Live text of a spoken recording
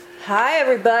Hi,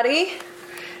 everybody.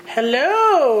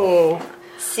 Hello.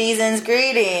 Season's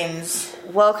greetings.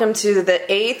 Welcome to the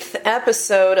 8th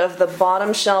episode of the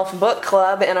Bottom Shelf Book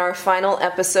Club and our final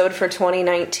episode for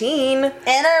 2019. And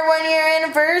our 1-year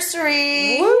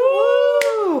anniversary.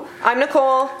 Woo! I'm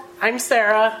Nicole. I'm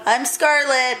Sarah. I'm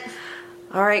Scarlett.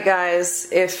 All right, guys.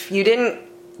 If you didn't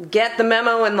get the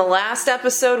memo in the last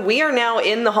episode, we are now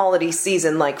in the holiday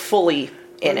season, like fully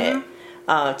in it.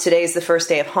 Today's the first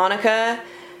day of Hanukkah.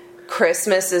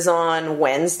 Christmas is on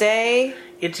Wednesday.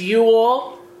 It's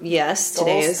Yule. Yes,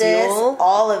 today is Solstice, Yule.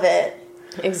 all of it.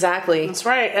 Exactly. That's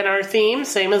right. And our theme,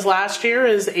 same as last year,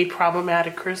 is a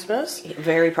problematic Christmas.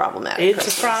 Very problematic. It's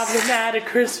Christmas. a problematic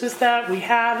Christmas that we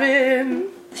having.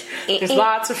 There's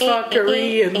lots of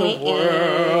fuckery in the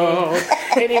world.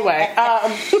 Anyway,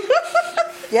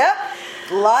 Yep.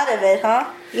 A lot of it, huh?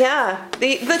 Yeah.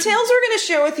 The tales we're going to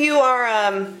share with you are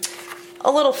a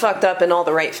little fucked up in all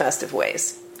the right festive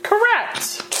ways.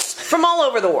 correct. From all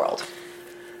over the world.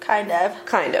 Kind of.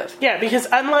 Kind of. Yeah, because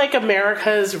unlike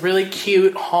America's really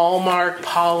cute, Hallmark,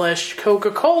 polished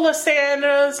Coca-Cola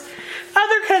Santas,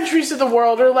 other countries of the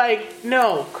world are like,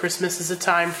 no, Christmas is a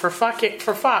time for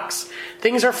fucks.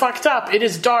 Things are fucked up. It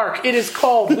is dark. It is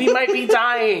cold. We might be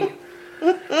dying.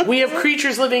 We have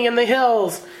creatures living in the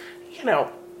hills. You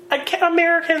know,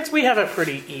 Americans, we have it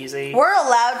pretty easy. We're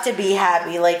allowed to be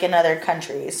happy like in other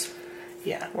countries.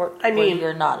 Yeah. Where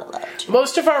you're not allowed to.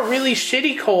 Most of our really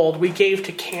shitty cold we gave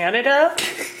to Canada.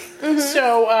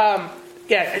 So,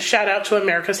 yeah, shout out to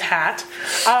America's hat.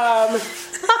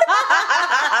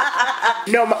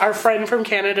 No, our friend from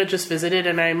Canada just visited,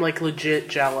 and I'm, like, legit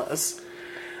jealous.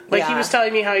 Like, he Yeah. was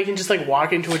telling me how you can just, like,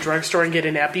 walk into a drugstore and get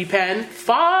an EpiPen.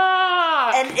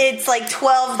 Fuck! And it's like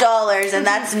 $12, and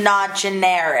that's not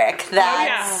generic.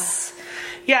 That's...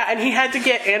 Yeah, and he had to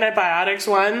get antibiotics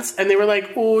once, and they were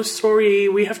like, oh, sorry,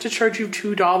 we have to charge you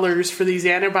 $2 for these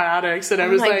antibiotics. And I Oh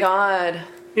was my like, God.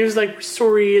 he was like,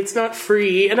 sorry, it's not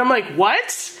free. And I'm like,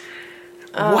 what?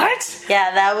 What?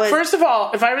 Yeah, that was... First of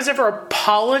all, if I was ever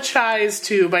apologized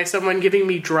to by someone giving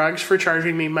me drugs for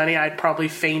charging me money, I'd probably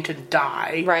faint and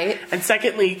die. Right. And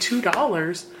secondly,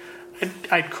 $2,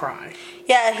 I'd cry.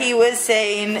 Yeah, he was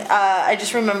saying, I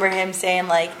just remember him saying,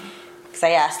 like, because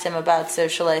I asked him about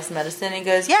socialized medicine, he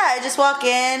goes, yeah, I just walk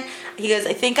in, he goes,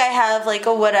 I think I have, like,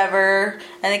 a whatever,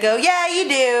 and I go, yeah, you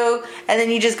do, and then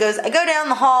he just goes, I go down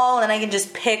the hall, and I can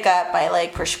just pick up my,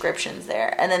 like, prescriptions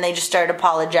there, and then they just started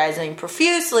apologizing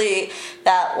profusely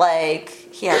that, like,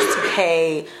 he has to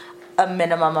pay a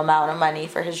minimum amount of money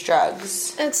for his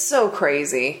drugs. It's so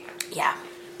crazy. Yeah.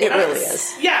 It really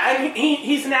is. Yeah, and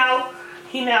he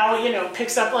now, you know,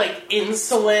 picks up, like,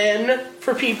 insulin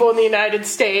for people in the United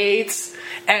States,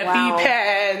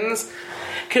 EpiPens,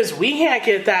 because we can't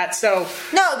get that, so...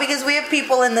 No, because we have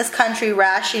people in this country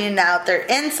rationing out their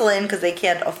insulin because they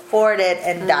can't afford it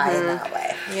and dying that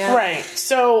way. Yeah. Right,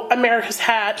 so America's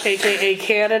hat, a.k.a.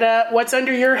 Canada, what's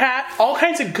under your hat? All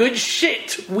kinds of good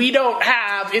shit we don't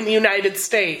have in the United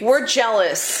States. We're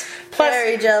jealous. Plus,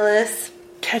 Very jealous.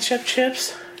 ketchup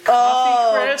chips,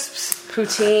 coffee crisps,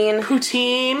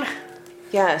 poutine,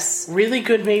 Yes. really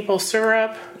good maple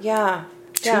syrup, Yeah.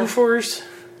 Yeah. twofers.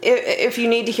 If you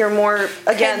need to hear more,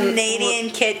 again...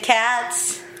 Canadian Kit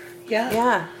Kats.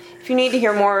 Yeah. If you need to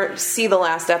hear more, see the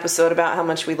last episode about how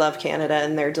much we love Canada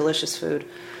and their delicious food.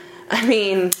 I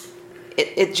mean,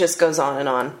 it just goes on and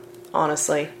on,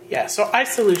 honestly. Yeah, so I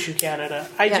salute you, Canada.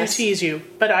 I do tease you,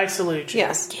 but I salute you.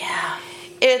 Yes. Yeah.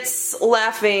 It's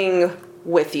laughing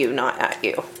with you, not at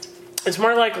you. It's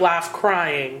more like laugh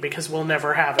crying because we'll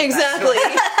never have it. Exactly.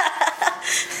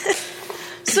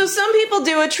 So some people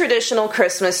do a traditional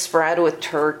Christmas spread with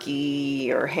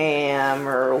turkey or ham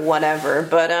or whatever,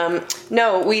 but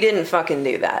no, we didn't fucking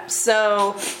do that.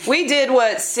 So we did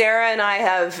what Sarah and I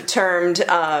have termed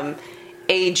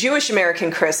a Jewish American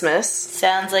Christmas.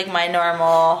 Sounds like my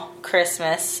normal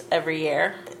Christmas every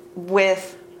year.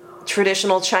 With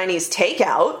traditional Chinese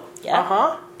takeout. Yeah.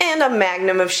 Uh-huh. And a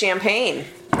magnum of champagne.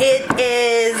 It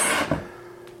is...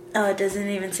 Oh, it doesn't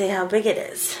even say how big it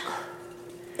is.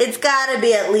 It's gotta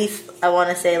be at least, I want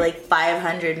to say, like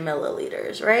 500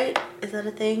 milliliters, right? Is that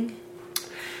a thing?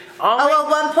 Oh,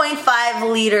 a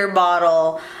 1.5 liter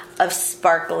bottle of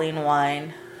sparkling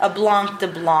wine. A Blanc de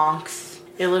Blancs.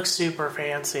 It looks super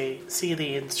fancy. See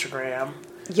the Instagram.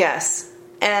 Yes.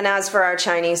 And as for our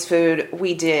Chinese food,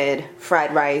 we did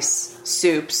fried rice,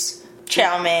 soups,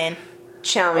 Chow mein.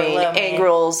 chow mein, Lo mein. egg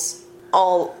rolls,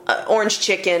 all orange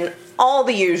chicken, all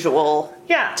the usual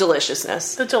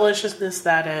deliciousness. The deliciousness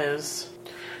that is.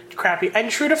 Crappy. And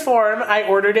true to form, I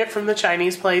ordered it from the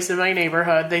Chinese place in my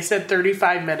neighborhood. They said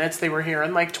 35 minutes. They were here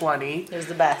in like 20. It was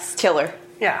the best. Killer.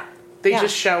 Yeah. They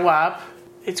just show up.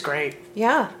 It's great.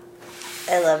 Yeah.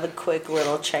 I love a quick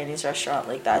little Chinese restaurant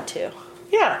like that too.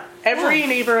 Yeah. Every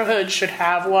neighborhood should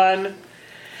have one.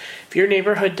 If your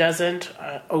neighborhood doesn't,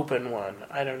 open one.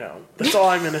 I don't know. That's all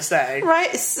I'm going to say.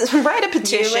 Write a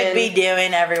petition. You would be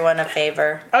doing everyone a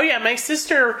favor. Oh, yeah. My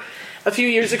sister, a few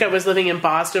years ago, was living in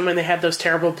Boston when they had those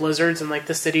terrible blizzards and, like,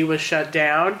 the city was shut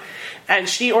down. And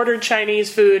she ordered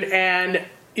Chinese food, and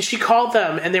she called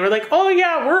them, and they were like, oh,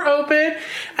 yeah, we're open.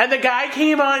 And the guy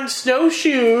came on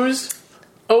snowshoes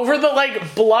over the,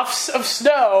 like, bluffs of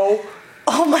snow.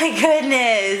 Oh, my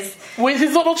goodness. With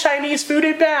his little Chinese food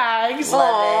in bags.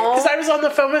 Love it. Because I was on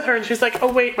the phone with her, and she's like,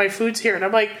 oh, wait, my food's here. And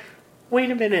I'm like,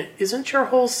 wait a minute, isn't your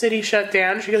whole city shut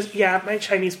down? She goes, yeah, my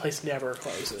Chinese place never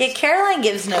closes. Yeah, Caroline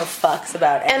gives no fucks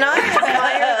about it. And I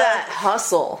admire that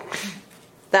hustle.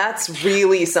 That's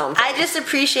really something. I just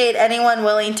appreciate anyone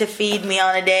willing to feed me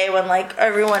on a day when, like,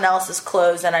 everyone else is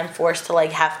closed and I'm forced to,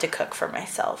 like, have to cook for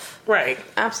myself. Right.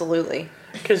 Absolutely.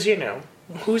 Because, you know,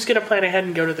 who's going to plan ahead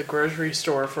and go to the grocery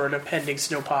store for an impending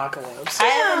snowpocalypse?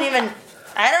 I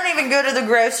don't even go to the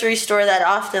grocery store that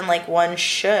often like one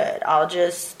should. I'll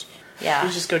just, You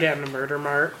just go down to Murder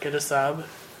Mart, get a sub.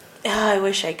 Oh, I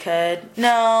wish I could.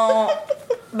 No,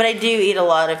 but I do eat a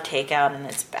lot of takeout and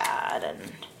it's bad. And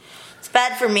it's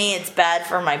bad for me. It's bad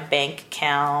for my bank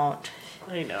account.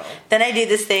 I know. Then I do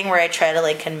this thing where I try to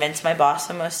like convince my boss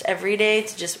almost every day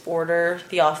to just order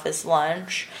the office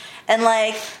lunch. And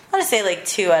like, I want to say like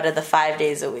 2 out of the 5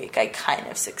 days a week, I kind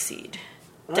of succeed.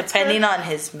 That's depending good. on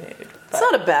his mood. But, It's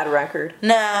not a bad record.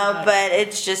 no, but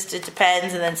it's just, it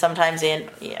depends. And then sometimes,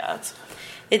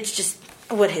 it's just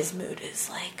what his mood is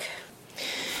like.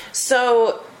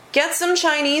 So, get some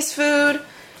Chinese food.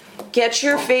 Get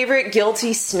your favorite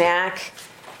guilty snack.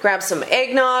 Grab some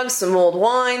eggnog, some old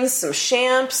wines, some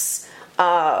champs.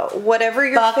 Whatever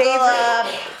your Buckle favorite up.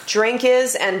 drink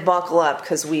is, and buckle up,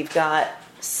 because we've got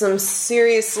some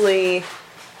seriously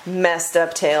messed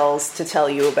up tales to tell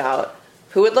you about.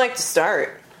 Who would like to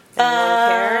start?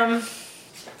 Anyone care?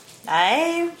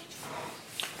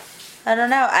 I don't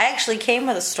know. I actually came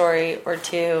with a story or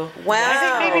two. Wow.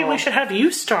 I think maybe we should have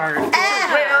you start. It's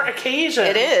a rare occasion.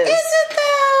 It is. Is it though?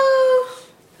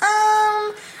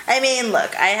 I mean,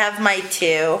 look, I have my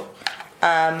 2.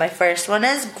 My first one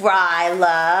is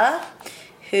Gryla,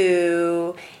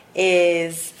 who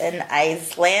is an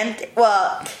Icelandic.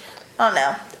 Well, I don't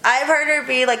know. I've heard her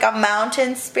be like a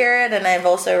mountain spirit, and I've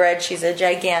also read she's a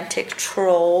gigantic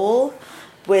troll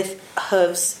with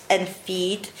hooves and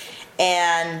feet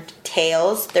and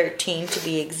tails, 13 to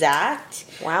be exact.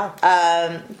 Wow.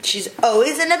 She's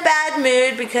always in a bad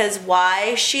mood because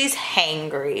why? She's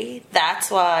hangry. That's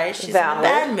why she's Valid. in a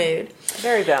bad mood.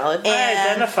 Very valid.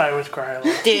 I identify with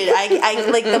Gryla. Dude, I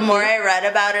like the more I read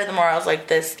about her, the more I was like,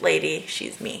 this lady,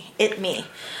 she's me. It me.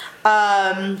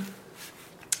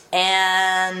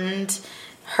 And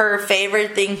her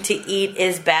favorite thing to eat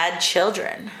is bad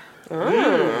children.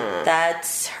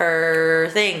 That's her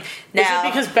thing. Now, Is it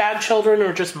because bad children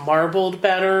are just marbled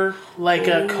better, like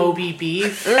a Kobe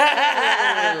beef? so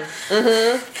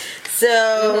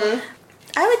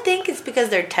I would think it's because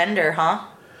they're tender, huh?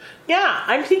 Yeah,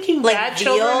 I'm thinking Like bad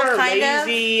veal, children are kind of?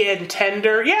 lazy and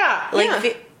tender. Yeah.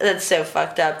 Like that's so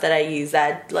fucked up that I use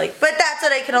that. Like, but that's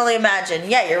what I can only imagine.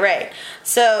 Yeah, you're right.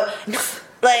 So,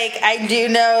 like, I do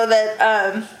know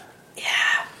that.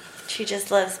 She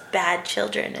just loves bad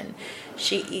children, and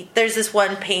there's this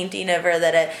one painting of her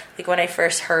that when I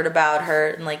first heard about her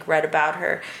and like read about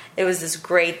her, it was this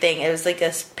great thing. It was like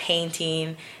this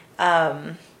painting.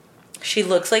 She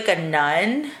looks like a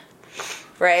nun,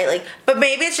 right? Like, but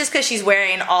maybe it's just because she's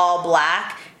wearing all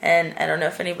black, and I don't know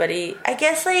if anybody. I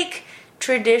guess like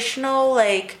traditional,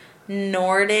 like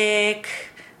Nordic,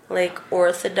 like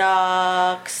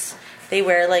Orthodox. They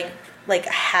wear like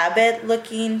a habit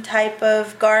looking type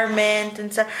of garment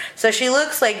and stuff. So she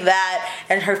looks like that,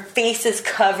 and her face is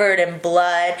covered in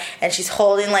blood, and she's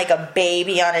holding like a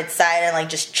baby on its side and like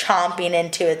just chomping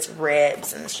into its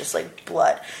ribs, and it's just like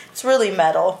blood. It's really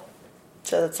metal.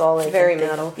 So that's all I Very can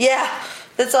think. metal. Yeah.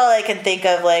 That's all I can think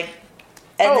of, like.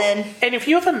 And and if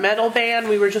you have a metal band,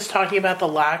 we were just talking about the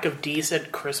lack of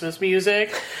decent Christmas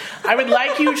music. I would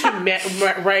like you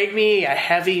to write me a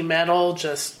heavy metal,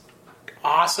 just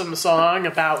awesome song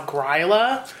about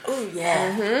Gryla. Oh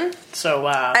yeah. So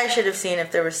I should have seen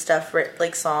if there was stuff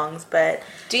like songs, but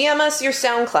DM us your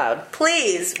SoundCloud.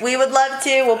 please, we would love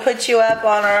to. We'll put you up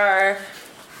on our.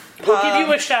 we'll give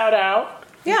you a shout out.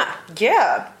 Yeah.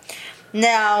 Yeah.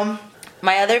 Now,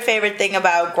 my other favorite thing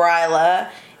about Gryla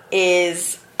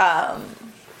is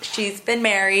she's been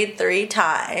married 3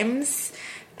 times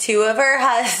 2 of her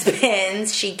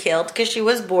husbands she killed because she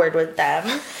was bored with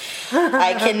them.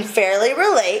 I can fairly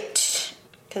relate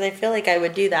because I feel like I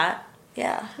would do that.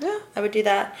 Yeah, I would do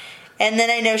that. And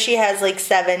then I know she has like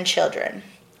 7 children.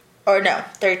 Or no,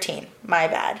 13. My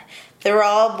bad. They're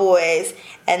all boys.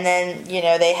 And then, you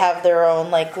know, they have their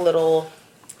own like little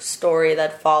story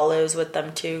that follows with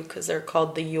them too because they're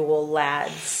called the Yule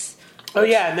Lads. Oh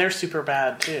yeah, and they're super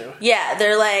bad too. Yeah,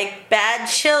 they're like bad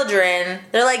children.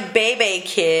 They're like baby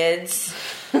kids.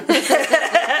 They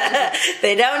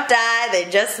don't die, they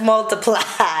just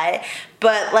multiply.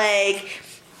 But like,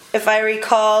 if I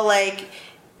recall, like,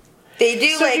 they do.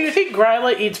 So like, do you think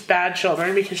Gryla eats bad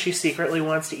children because she secretly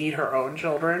wants to eat her own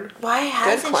children? why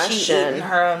hasn't she eaten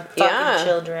her own fucking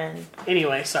children?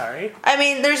 Anyway, sorry. I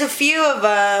mean, there's a few of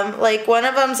them. Like, one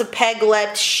of them's a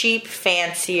peg-legged sheep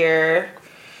fancier.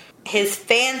 His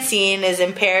fancying is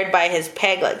impaired by his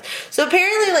peg legs. So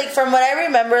apparently, like, from what I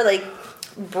remember, like,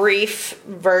 brief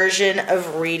version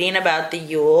of reading about the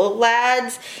Yule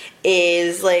Lads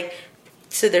is, like,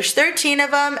 so there's 13 of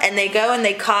them, and they go and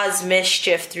they cause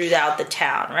mischief throughout the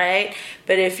town, right?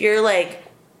 But if you're, like,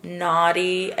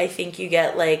 naughty, I think you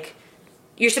get, like,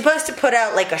 you're supposed to put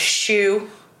out, like, a shoe.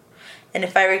 And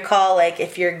if I recall, like,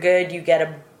 if you're good, you get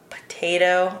a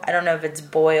potato. I don't know if it's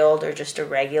boiled or just a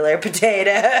regular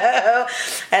potato.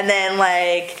 And then,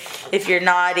 like, if you're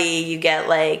naughty, you get,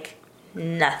 like,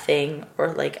 nothing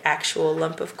or, like, actual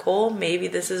lump of coal. Maybe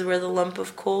this is where the lump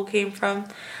of coal came from.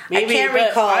 Maybe, I can't but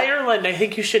recall. Ireland, I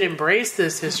think you should embrace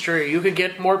this history. You could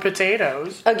get more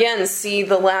potatoes. Again, see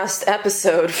the last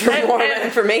episode for more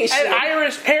information. And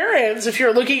Irish parents, if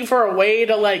you're looking for a way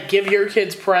to, like, give your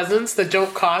kids presents that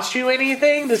don't cost you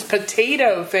anything, this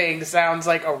potato thing sounds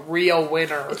like a real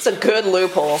winner. It's a good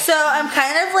loophole. So I'm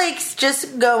kind of, like,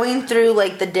 just going through,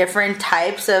 like, the different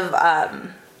types of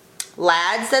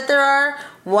lads that there are.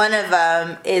 One of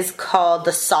them is called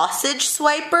the sausage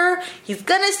swiper. He's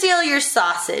gonna steal your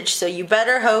sausage, so you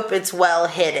better hope it's well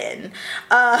hidden.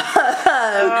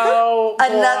 Oh,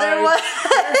 another boy. one.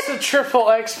 There's a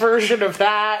triple X version of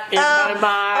that in my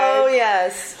mind. Oh,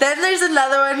 yes. Then there's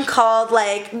another one called,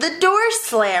 like, the door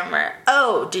slammer.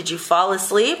 Oh, did you fall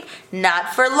asleep?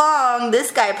 Not for long.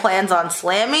 This guy plans on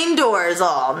slamming doors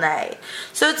all night.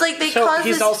 So it's like they cause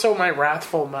he's this... also my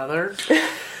wrathful mother.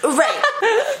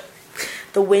 Right.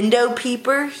 The window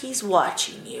peeper, he's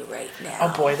watching you right now.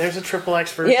 Oh boy, there's a triple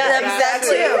X version. Yeah,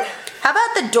 Exactly. How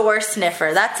about the door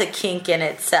sniffer? That's a kink in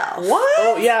itself. What?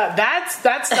 Oh yeah, that's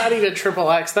not even triple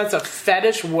X. That's a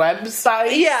fetish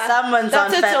website. Yeah. Someone's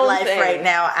on that's its own FetLife thing. right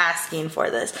now asking for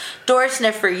this. Door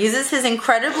sniffer uses his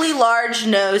incredibly large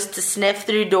nose to sniff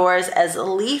through doors as a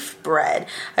leaf bread,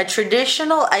 a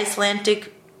traditional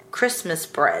Icelandic Christmas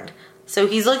bread. So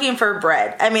he's looking for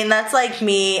bread. I mean, that's like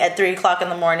me at 3 o'clock in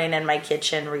the morning in my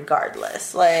kitchen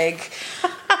regardless. Like,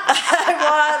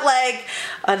 I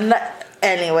want, like,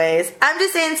 anyways. I'm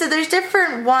just saying, so there's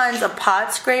different ones. A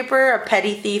pot scraper, a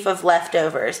petty thief of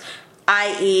leftovers.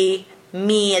 I.e.,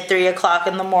 me at 3 o'clock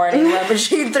in the morning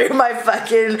rummaging through my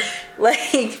fucking, like,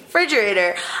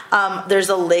 refrigerator. There's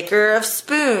a licker of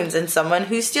spoons and someone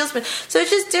who steals spoons. So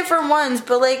it's just different ones,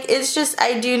 but, like, it's just,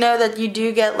 I do know that you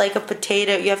do get, like, a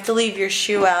potato. You have to leave your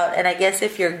shoe out, and I guess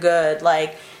if you're good,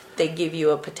 like, they give you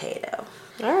a potato.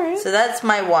 All right. So that's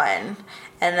my one.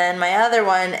 And then my other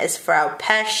one is Frau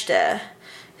Berchta,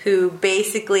 who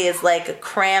basically is like a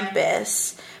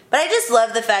Krampus. But I just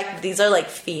love the fact that these are, like,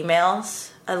 females.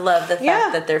 I love the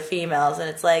fact that they're females, and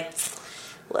it's like,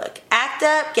 look, act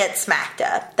up, get smacked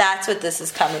up. That's what this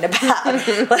is coming about.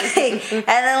 Like, and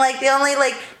then, like, the only,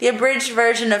 like, the abridged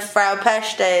version of Frau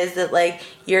Berchta is that, like,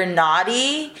 you're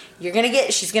naughty,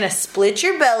 she's gonna split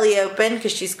your belly open,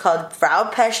 because she's called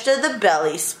Frau Berchta the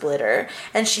Belly Splitter,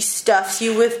 and she stuffs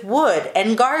you with wood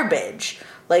and garbage,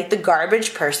 like the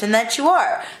garbage person that you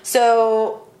are.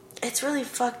 So, it's really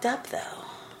fucked up, though.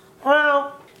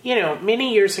 Well, you know,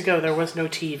 many years ago there was no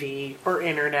TV or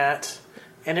internet,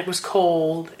 and it was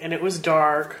cold, and it was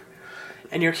dark,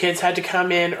 and your kids had to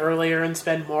come in earlier and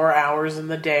spend more hours in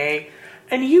the day,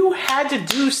 and you had to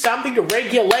do something to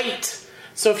regulate.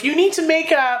 So if you need to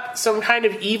make up some kind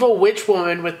of evil witch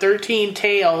woman with 13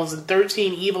 tails and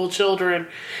 13 evil children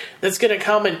that's going to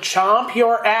come and chomp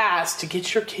your ass to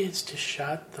get your kids to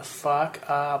shut the fuck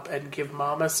up and give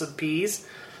mama some peace,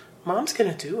 mom's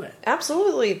going to do it.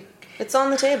 Absolutely. It's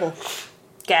on the table.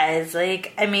 Guys,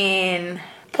 like, I mean...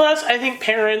 Plus, I think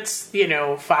parents,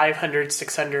 500,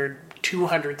 600,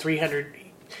 200, 300,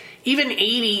 even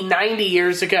 80, 90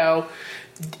 years ago,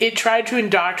 it tried to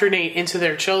indoctrinate into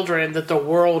their children that the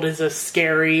world is a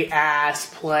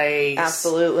scary-ass place.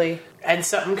 Absolutely. And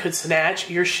something could snatch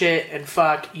your shit and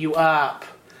fuck you up.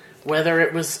 whether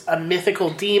it was a mythical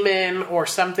demon or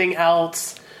something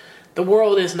else. The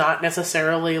world is not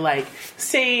necessarily, like,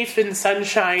 safe and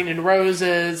sunshine and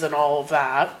roses and all of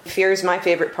that. Fear is my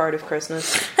favorite part of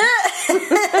Christmas.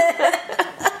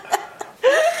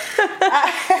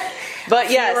 But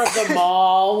yes. Fear of the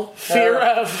mall. Fear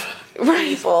of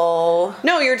People.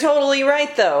 No, you're totally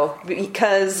right, though,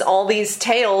 because all these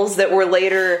tales that were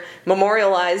later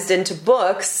memorialized into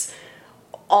books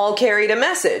all carried a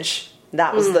message.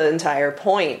 That was the entire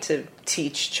point, to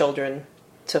teach children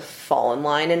to fall in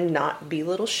line and not be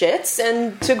little shits,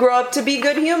 and to grow up to be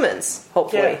good humans,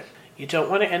 hopefully. Yeah. You don't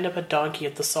want to end up a donkey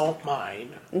at the salt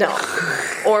mine. No.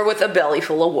 Or with a belly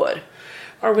full of wood.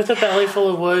 Or with a belly full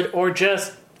of wood, or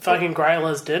just fucking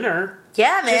Gryla's dinner.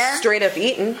 Yeah, man. Just straight up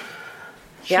eating.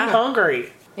 She's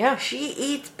hungry. Yeah. She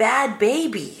eats bad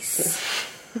babies.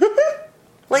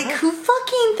 Like, who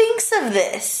fucking thinks of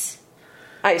this?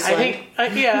 Iceland.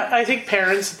 I think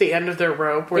parents at the end of their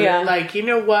rope where they're like, you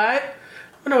know what?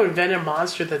 I'm going to invent a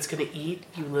monster that's going to eat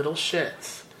you little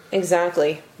shits.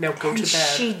 Exactly. Now go to bed.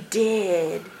 She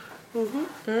did.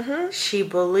 She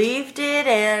believed it,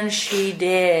 and she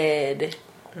did.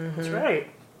 That's right.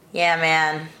 Yeah,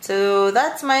 man. So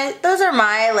those are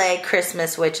my, like,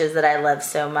 Christmas witches that I love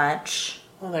so much.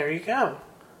 Well, there you go.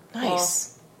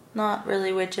 Nice. Well, not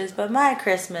really witches, but my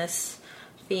Christmas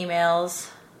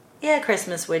females. Yeah,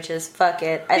 Christmas witches. Fuck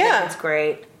it. I think it's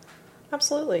great.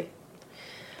 Absolutely.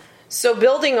 So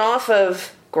building off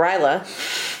of Gryla,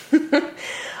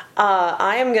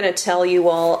 I am going to tell you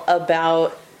all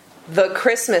about the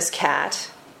Christmas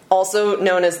cat, also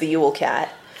known as the Yule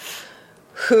Cat,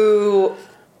 who,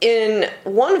 in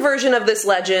one version of this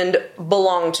legend,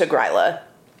 belonged to Gryla.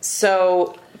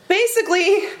 So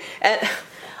basically,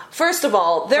 first of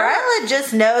all, Gryla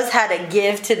just knows how to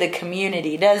give to the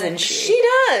community, doesn't she? She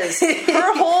does.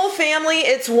 Her whole family,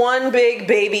 it's one big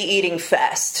baby eating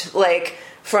fest. Like,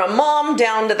 from mom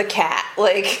down to the cat.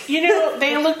 Like, you know,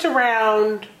 they looked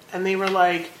around and they were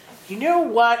like, you know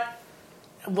what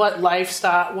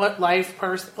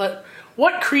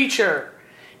creature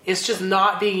is just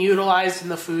not being utilized in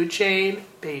the food chain?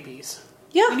 Babies.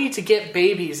 Yeah. We need to get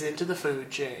babies into the food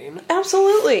chain.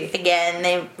 Absolutely. Again,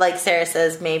 they, like Sarah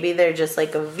says, maybe they're just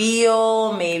like a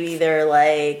veal, maybe they're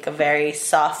like a very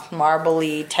soft,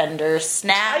 marbly, tender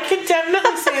snack. I could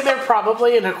definitely say they're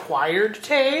probably an acquired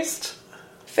taste.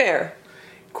 Fair.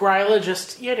 Gryla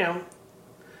just, you know,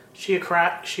 she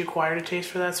acquired a taste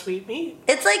for that sweet meat.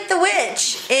 It's like the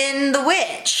witch in The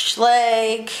Witch.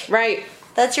 Like, Right.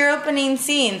 that's your opening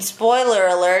scene. Spoiler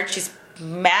alert, she's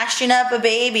mashing up a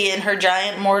baby in her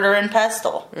giant mortar and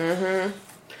pestle. Mm-hmm.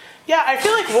 Yeah, I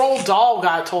feel like Roald Dahl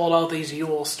got told all these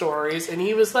Yule stories, and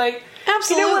he was like,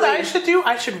 Absolutely. you know what I should do?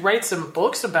 I should write some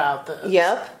books about this.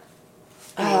 Yep.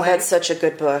 Anyway. Oh, that's such a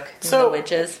good book. So, The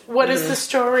Witches. What is the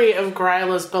story of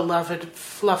Gryla's beloved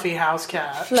fluffy house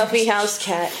cat? Fluffy house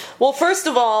cat. Well, first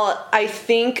of all, I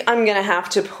think I'm going to have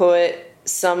to put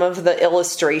some of the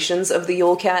illustrations of the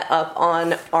Yule Cat up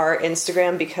on our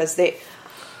Instagram because they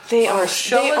are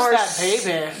that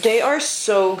baby. They are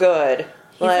so good.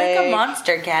 He's like a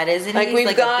monster cat, isn't he? Like He's we've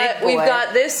like got a big boy. we've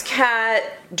got this cat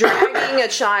dragging a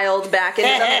child back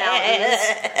into the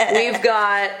mountains. We've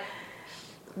got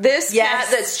this cat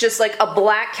that's just like a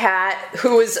black cat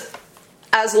who is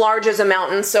as large as a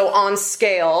mountain, so on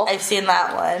scale. I've seen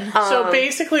that one. So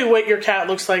basically what your cat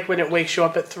looks like when it wakes you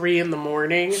up at 3 in the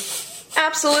morning.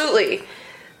 Absolutely.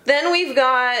 Then we've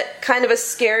got kind of a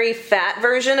scary fat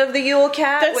version of the Yule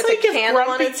Cat That's with like a if candle on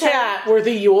Grumpy its head. Cat were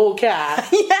the Yule Cat.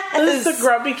 Yes. This is the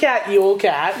Grumpy Cat Yule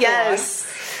Cat.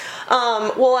 Yes.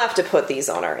 We'll have to put these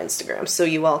on our Instagram so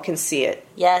you all can see it.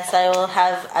 Yes,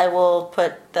 I will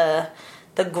put the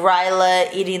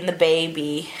Gryla eating the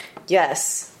baby.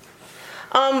 Yes.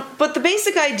 But the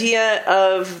basic idea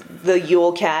of the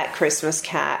Yule Cat, Christmas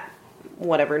cat,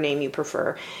 whatever name you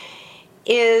prefer,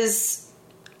 is,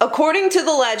 according to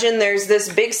the legend, there's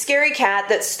this big scary cat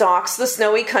that stalks the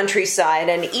snowy countryside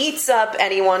and eats up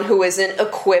anyone who isn't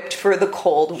equipped for the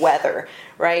cold weather,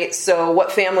 right? So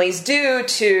what families do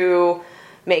to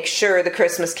make sure the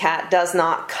Christmas cat does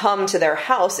not come to their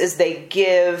house is they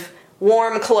give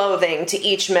warm clothing to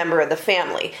each member of the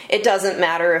family. It doesn't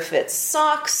matter if it's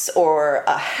socks or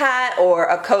a hat or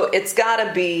a coat. It's got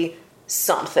to be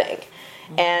something.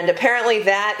 And apparently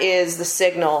that is the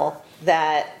signal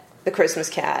that the Christmas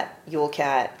cat, Yule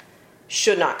Cat,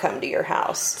 should not come to your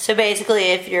house. So basically,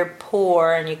 if you're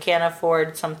poor and you can't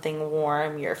afford something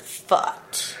warm, you're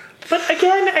fucked. But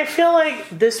again, I feel like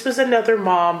this was another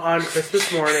mom on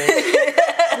Christmas morning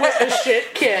with a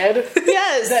shit kid.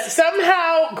 Yes. That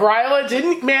somehow Gryla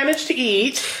didn't manage to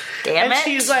eat. Damn and it.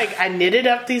 she's like, I knitted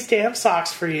up these damn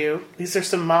socks for you. These are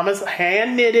some mama's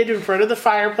hand knitted in front of the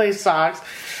fireplace socks.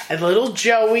 And little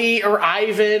Joey or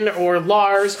Ivan or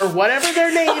Lars or whatever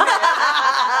their name is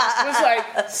was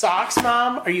like, socks,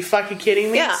 Mom? Are you fucking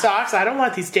kidding me? Yeah. Socks? I don't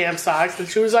want these damn socks. And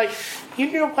she was like, you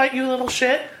know what, you little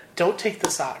shit? Don't take the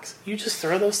socks. You just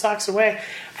throw those socks away.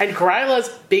 And Gryla's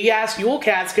big-ass Yule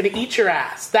Cat's gonna eat your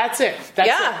ass. That's it. That's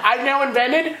it. I've now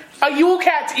invented a Yule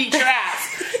Cat to eat your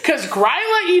ass. Because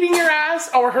Gryla eating your ass,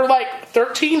 or her,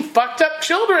 13 fucked-up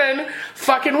children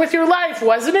fucking with your life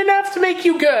wasn't enough to make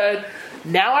you good.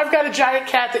 Now I've got a giant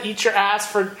cat that eats your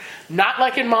ass for not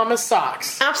liking Mama's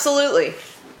socks. Absolutely.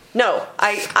 No,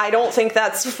 I don't think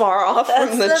that's far off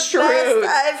from the truth.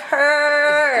 Best I've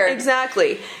heard.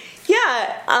 Exactly.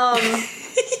 Yeah.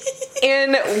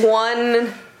 In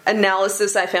one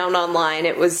analysis I found online,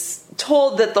 it was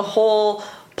told that the whole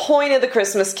point of the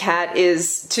Christmas cat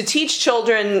is to teach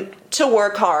children to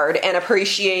work hard and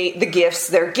appreciate the gifts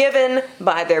they're given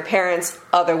by their parents.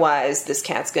 Otherwise, this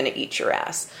cat's going to eat your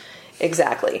ass.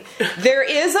 Exactly. There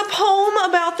is a poem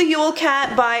about the Yule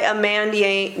Cat by a man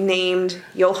named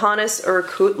Johannes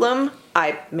Urkutlum.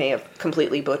 I may have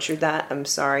completely butchered that. I'm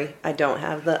sorry. I don't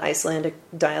have the Icelandic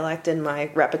dialect in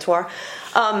my repertoire.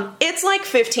 It's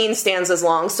 15 stanzas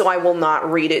long, so I will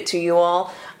not read it to you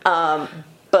all.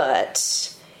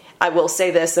 But I will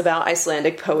say this about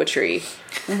Icelandic poetry.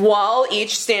 While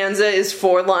each stanza is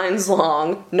 4 lines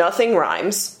long, nothing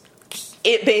rhymes.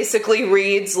 It basically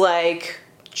reads like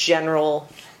general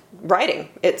writing.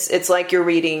 It's like you're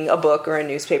reading a book or a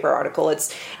newspaper article.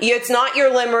 It's not your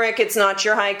limerick, it's not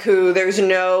your haiku, there's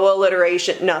no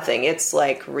alliteration, nothing. It's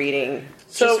like reading,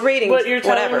 so just reading what you're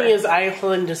telling whatever. me is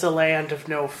Iceland is a land of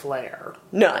no flair.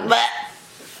 None. But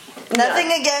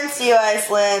nothing against you,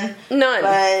 Iceland. None.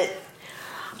 But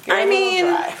you're I a little mean,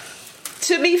 dry.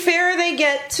 to be fair, they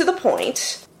get to the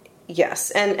point.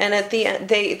 Yes, and at the end,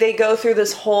 they go through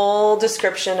this whole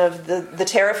description of the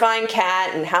terrifying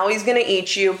cat and how he's going to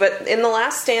eat you, but in the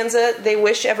last stanza, they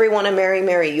wish everyone a merry,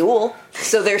 merry Yule.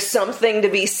 So there's something to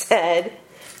be said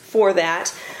for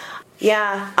that.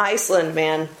 Yeah, Iceland,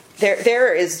 man.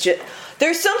 There's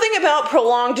something about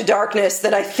prolonged darkness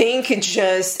that I think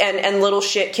just, and little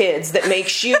shit kids, that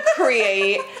makes you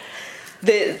create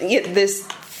this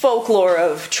folklore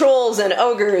of trolls and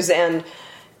ogres and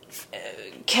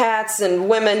cats and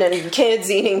women and kids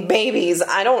eating babies.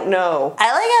 I don't know.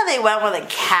 I like how they went with a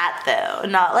cat, though.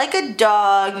 Not like a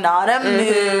dog, not a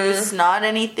moose, not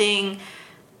anything.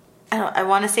 I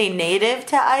want to say native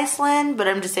to Iceland, but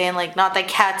I'm just saying, not that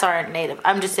cats aren't native.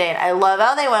 I'm just saying, I love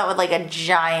how they went with, a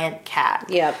giant cat.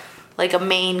 Yep. Like a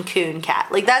Maine Coon cat.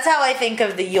 That's how I think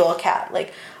of the Yule Cat.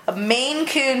 A Maine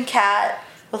Coon cat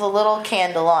with a little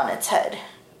candle on its head.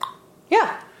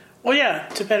 Yeah. Well, yeah,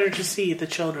 to better to see the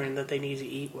children that they need to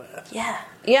eat with. Yeah.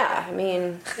 Yeah, I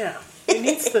mean... Yeah. It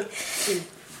needs the...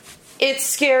 It's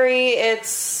scary,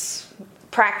 it's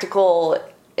practical,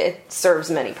 it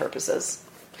serves many purposes.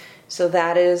 So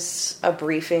that is a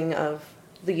briefing of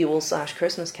the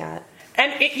Yule/Christmas cat.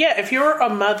 And, if you're a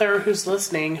mother who's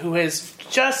listening who has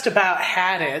just about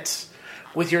had it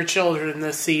with your children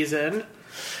this season,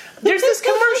 there's this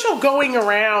commercial going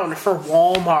around for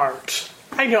Walmart.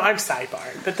 I know, I'm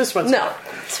sidebarring, but this one's No.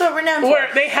 That's what we're known for. where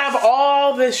they have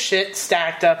all this shit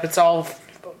stacked up. It's all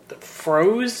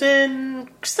Frozen,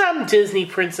 some Disney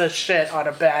princess shit on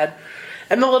a bed.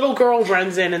 And the little girl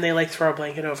runs in and they throw a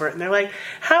blanket over it. And they're like,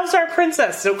 how's our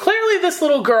princess? So clearly this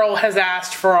little girl has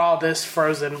asked for all this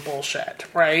Frozen bullshit,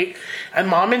 right? And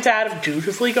Mom and Dad have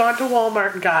dutifully gone to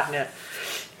Walmart and gotten it.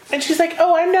 And she's like,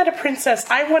 oh, I'm not a princess.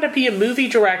 I want to be a movie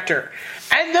director.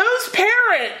 And those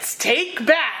parents take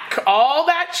back all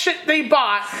that shit they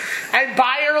bought and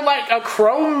buy her a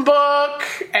Chromebook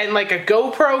and a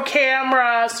GoPro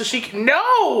camera so she can...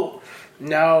 No!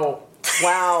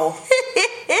 Wow.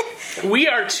 We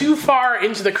are too far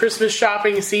into the Christmas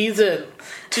shopping season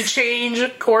to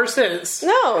change courses.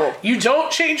 No. You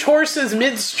don't change horses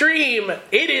midstream.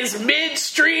 It is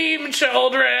midstream,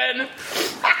 children.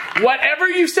 Whatever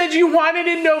you said you wanted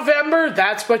in November,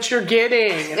 that's what you're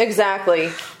getting. Exactly.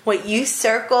 What you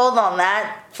circled on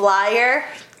that flyer,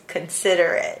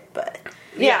 consider it, but...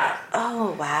 Yeah.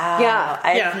 Oh, wow. Yeah.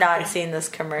 I have not seen this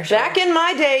commercial. Back in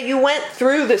my day, you went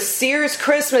through the Sears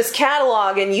Christmas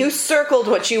catalog and you circled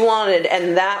what you wanted,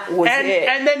 and that was it.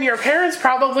 And then your parents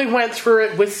probably went through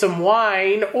it with some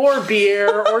wine or beer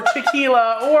or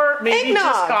tequila or maybe Eggnog.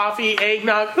 just coffee,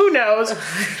 eggnog, who knows,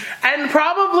 and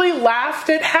probably laughed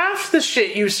at half the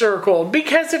shit you circled,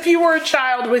 because if you were a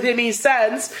child with any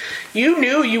sense, you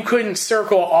knew you couldn't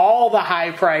circle all the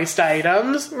high-priced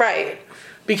items. Right.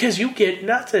 Because you get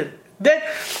nothing. Then,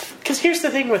 because here's the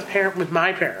thing with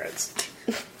my parents.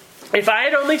 If I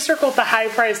had only circled the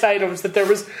high-priced items that there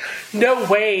was no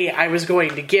way I was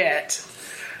going to get,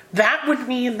 that would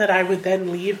mean that I would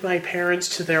then leave my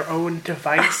parents to their own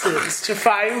devices to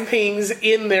find things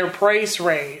in their price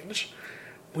range,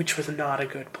 which was not a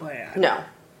good plan. No.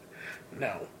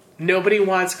 No. Nobody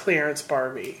wants clearance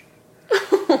Barbie.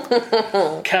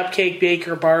 Cupcake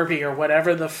Baker Barbie or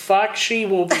whatever the fuck she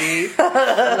will be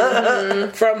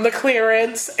from the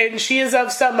clearance, and she is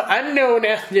of some unknown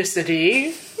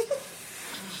ethnicity.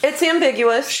 It's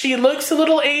ambiguous. She looks a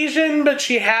little Asian, but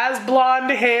she has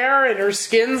blonde hair, and her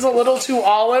skin's a little too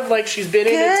olive, like she's been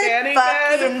in a tanning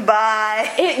bed. Fucking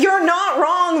bye. You're not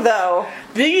wrong, though.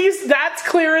 That's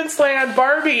clearance land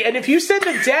Barbie, and if you send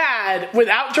a dad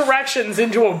without directions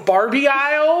into a Barbie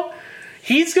aisle,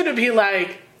 he's gonna be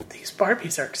like, these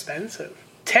Barbies are expensive.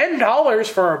 $10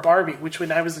 for a Barbie, which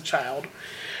when I was a child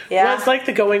was like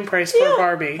the going price for a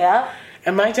Barbie. Yeah.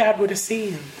 And my dad would have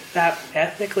seen that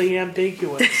ethnically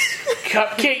ambiguous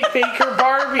Cupcake Baker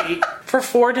Barbie for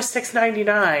 $4 to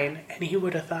 $6.99, and he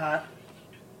would have thought,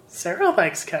 Sarah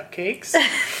likes cupcakes.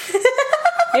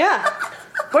 Yeah.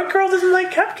 What girl doesn't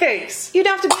like cupcakes? You'd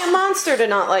have to be a monster to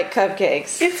not like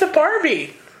cupcakes. It's a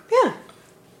Barbie. Yeah.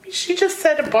 She just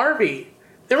said a Barbie.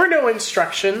 There were no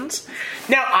instructions.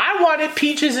 Now, I wanted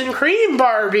peaches and cream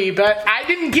Barbie, but I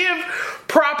didn't give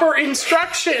proper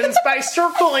instructions by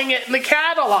circling it in the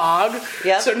catalog.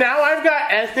 Yep. So now I've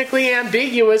got ethnically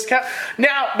ambiguous.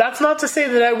 Now, that's not to say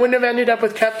that I wouldn't have ended up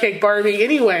with Cupcake Barbie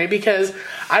anyway, because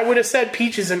I would have said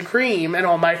peaches and cream, and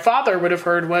all my father would have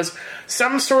heard was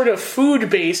some sort of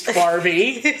food-based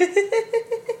Barbie.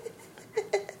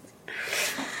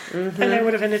 Mm-hmm. And I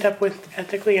would have ended up with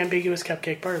ethnically ambiguous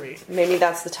Cupcake Barbie. Maybe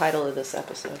that's the title of this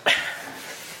episode.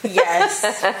 Yes.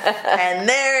 And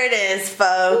there it is,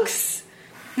 folks.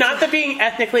 Not that being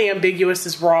ethnically ambiguous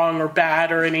is wrong or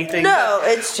bad or anything. No,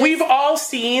 it's just... We've all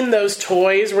seen those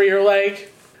toys where you're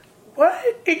like,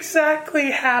 what exactly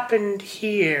happened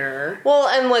here? Well,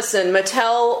 and listen,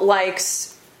 Mattel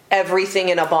likes everything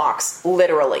in a box,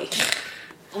 literally.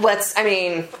 Let's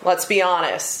be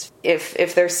honest.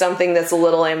 If there's something that's a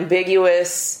little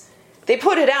ambiguous, they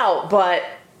put it out, but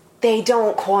they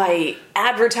don't quite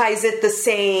advertise it the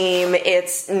same.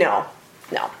 It's no.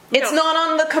 It's not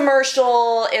on the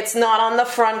commercial. It's not on the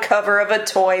front cover of a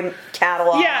toy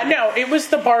catalog. Yeah, no, it was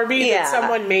the Barbie that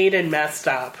someone made and messed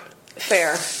up.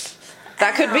 Fair.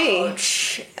 That could be.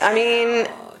 I mean,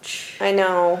 I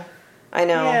know. Yeah. I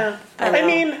know. I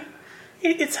mean,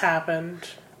 it's happened.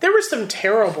 There were some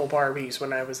terrible Barbies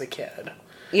when I was a kid.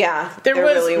 Yeah, there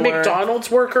was really McDonald's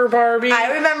worker Barbie.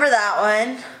 I remember that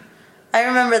one.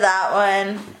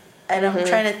 And I'm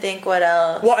trying to think what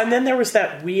else. Well, and then there was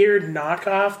that weird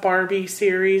knockoff Barbie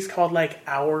series called, like,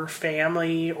 Our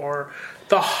Family or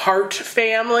The Heart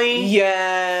Family.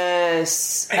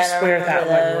 Yes. I swear that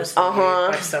one was made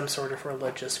Uh-huh. by some sort of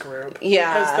religious group.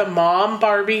 Yeah. Because the mom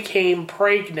Barbie came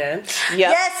pregnant. Yep.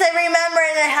 Yes, I remember,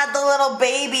 and it had the little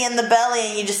baby in the belly,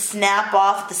 and you just snap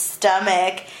off the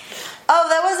stomach. Oh,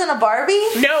 that wasn't a Barbie?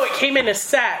 No, it came in a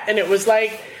set, and it was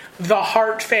like The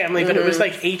Heart Family, but it was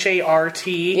like HART.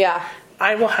 Yeah.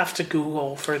 I will have to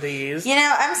Google for these. You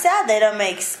know, I'm sad they don't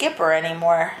make Skipper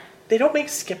anymore. They don't make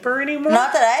Skipper anymore?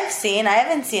 Not that I've seen. I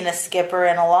haven't seen a Skipper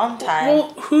in a long time.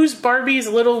 Well, who's Barbie's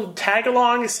little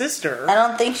tag-along sister? I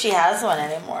don't think she has one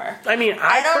anymore. I mean,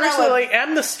 I personally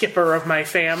am the Skipper of my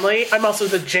family. I'm also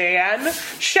the Jan.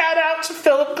 Shout out to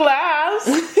Philip Glass.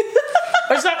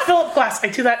 Or it's not Philip Glass. I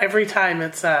do that every time.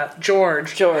 It's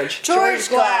George. George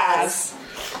Glass.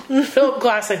 Philip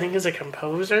Glass, I think, is a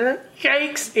composer.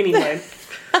 Yikes. Anyway.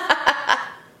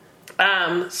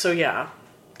 So yeah.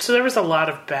 So there was a lot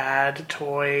of bad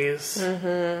toys.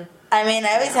 Mm-hmm. I mean,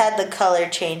 I always had the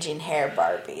color-changing hair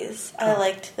Barbies. I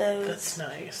liked those. That's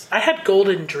nice. I had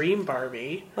Golden Dream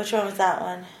Barbie. Which one was that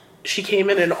one? She came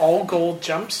in an all-gold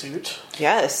jumpsuit.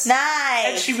 Yes. Nice!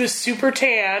 And she was super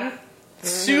tan.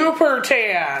 Super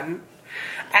tan.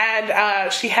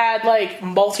 And she had, like,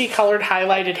 multicolored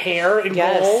highlighted hair in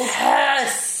gold.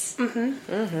 Yes!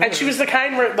 Mm-hmm. Mm-hmm. And she was the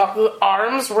kind where the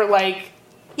arms were, like,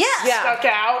 stuck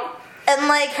out. And,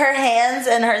 like, her hands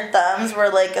and her thumbs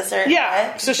were, like, a certain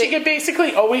way. So she could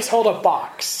basically always hold a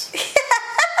box.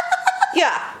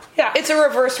 Yeah. It's a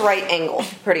reverse right angle,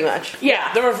 pretty much.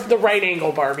 Yeah, the right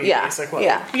angle Barbie, basically.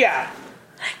 Yeah,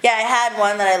 I had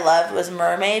one that I loved was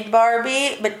Mermaid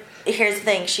Barbie, but here's the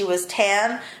thing, she was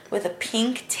tan with a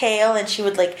pink tail, and she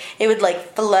would, like, it would,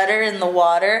 like, flutter in the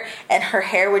water, and her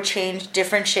hair would change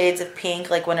different shades of pink,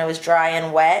 like, when it was dry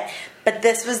and wet. But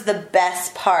this was the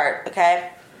best part, okay?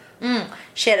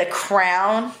 She had a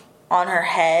crown on her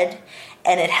head,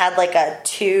 and it had like a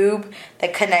tube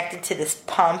that connected to this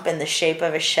pump in the shape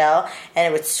of a shell, and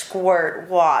it would squirt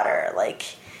water. Like,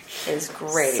 it was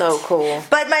great. So cool.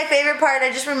 But my favorite part,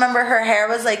 I just remember her hair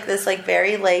was like this like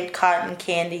very light cotton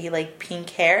candy like pink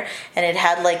hair, and it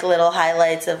had like little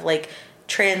highlights of like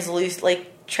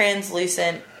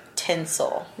translucent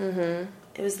tinsel. Mm-hmm.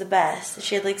 It was the best.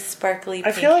 She had like sparkly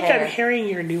pink I feel like hair. I'm hearing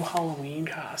your new Halloween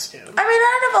costume. I mean,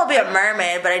 I don't know if I'll be a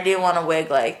mermaid, but I do want a wig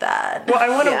like that. Well, I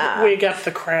want to Yeah. wig up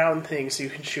the crown thing so you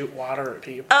can shoot water at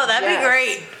people. Oh, that'd Yes. be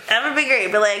great. That would be great.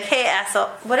 But like, hey, asshole,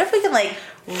 what if we can like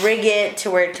rig it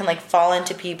to where it can like fall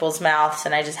into people's mouths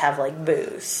and I just have like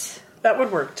booze? That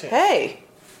would work too. Hey,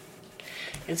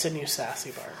 It's a new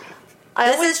sassy Barbie.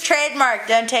 This is trademark.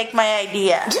 Don't take my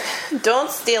idea.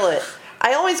 don't steal it.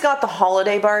 I always got the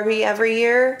holiday Barbie every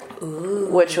year,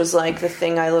 which was like the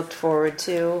thing I looked forward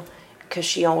to, because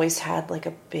she always had like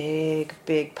a big,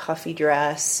 big puffy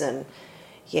dress, and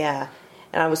yeah.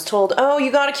 And I was told, oh, you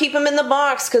got to keep them in the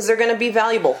box because they're going to be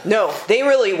valuable. No, they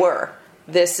really were.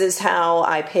 This is how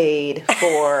I paid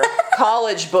for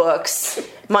college books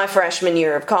my freshman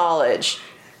year of college.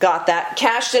 Got that,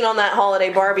 cashed in on that holiday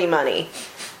Barbie money.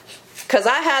 Because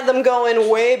I had them going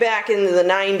way back into the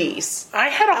 90s. I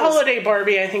had a holiday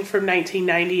Barbie, I think, from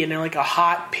 1990, and like a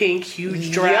hot pink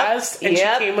huge dress, and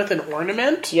yep. she came with an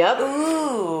ornament. Yep.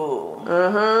 Ooh.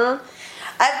 Uh-huh.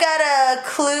 I've got a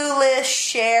Clueless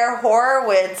Cher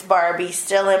Horowitz Barbie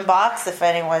still in box if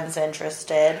anyone's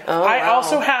interested. Oh, I wow.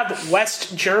 also have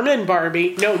West German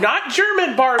Barbie. No, not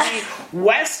German Barbie.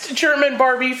 West German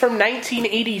Barbie from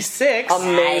 1986.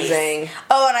 Amazing.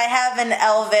 Oh, and I have an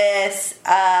Elvis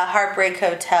Heartbreak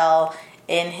Hotel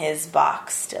in his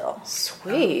box still.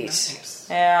 Sweet. Nice.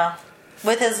 Yeah.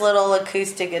 With his little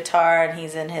acoustic guitar, and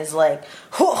he's in his, like,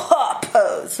 hoo-ha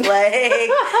pose. Like, you know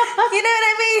what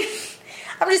I mean?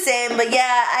 I'm just saying, but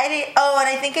yeah, I did. Oh, and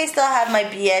I think I still have my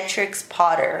Beatrix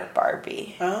Potter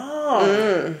Barbie.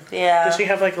 Oh. Yeah. Does she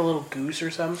have like a little goose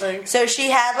or something? So she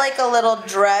had like a little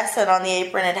dress, and on the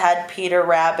apron it had Peter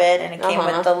Rabbit, and it came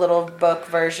with the little book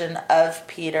version of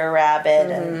Peter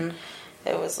Rabbit, and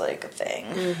it was like a thing.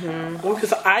 Well,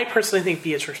 because I personally think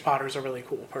Beatrix Potter is a really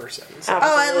cool person. So. Oh,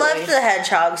 I Absolutely. loved the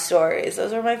hedgehog stories.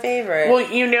 Those were my favorite.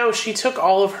 Well, you know, she took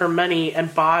all of her money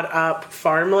and bought up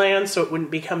farmland so it wouldn't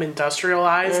become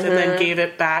industrialized, and then gave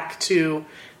it back to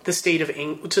the state of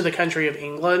to the country of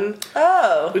England.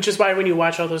 Oh. Which is why when you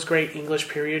watch all those great English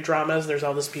period dramas, there's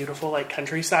all this beautiful like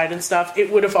countryside and stuff.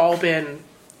 It would have all been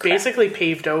basically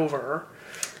paved over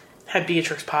had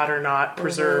Beatrix Potter not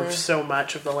preserved so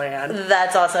much of the land.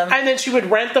 That's awesome. And then she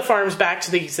would rent the farms back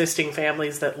to the existing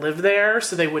families that lived there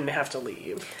so they wouldn't have to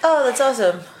leave. Oh, that's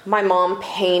awesome. My mom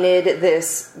painted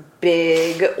this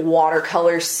big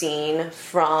watercolor scene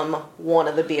from one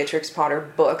of the Beatrix Potter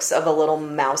books of a little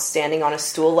mouse standing on a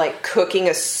stool, like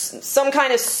cooking some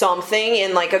kind of something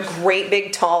in like a great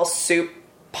big tall soup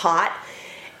pot.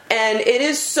 And it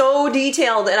is so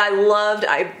detailed, and I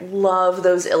love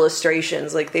those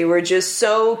illustrations. Like, they were just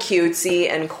so cutesy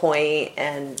and quaint,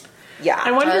 and yeah.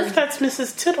 I wonder if that's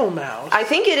Mrs. Tittlemouse. I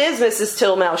think it is Mrs.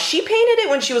 Tillmouse. She painted it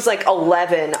when she was like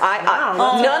 11. None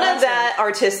of that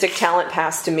artistic talent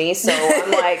passed to me, so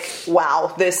I'm like,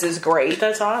 wow, this is great.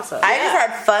 That's awesome. I just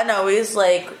had fun always,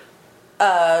 like,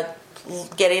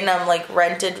 getting them, like,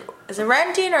 rented. Is it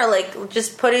renting or, like,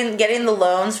 just getting the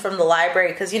loans from the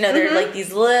library? Because, you know, they're, like,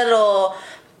 these little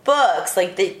books.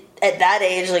 Like, at that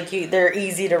age, like, they're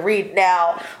easy to read.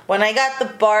 Now, when I got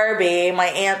the Barbie, my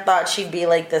aunt thought she'd be,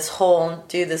 like, do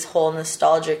this whole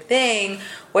nostalgic thing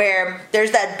where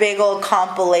there's that big old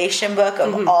compilation book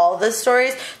of all the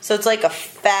stories. So it's, like, a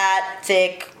fat,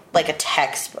 thick, like a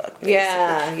textbook. Basically.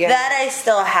 Yeah. That I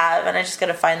still have, and I just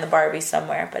gotta find the Barbie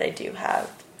somewhere, but I do have.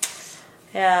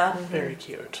 Yeah. Very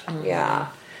cute. Yeah.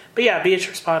 But yeah,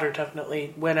 Beatrix Potter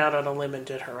definitely went out on a limb and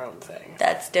did her own thing.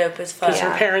 That's dope as fuck. Because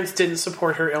her parents didn't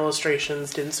support her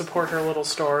illustrations, didn't support her little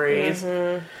stories.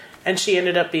 And she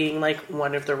ended up being like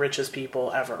one of the richest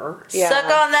people ever. Yeah. Suck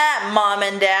on that, Mom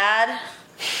and Dad.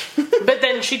 But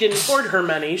then she didn't hoard her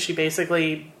money. She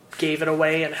basically gave it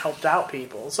away and helped out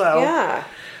people. So Yeah.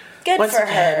 Good once for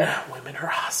again, her. women are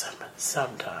awesome.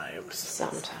 Sometimes.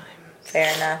 Sometimes.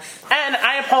 Fair enough. And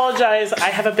I apologize,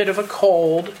 I have a bit of a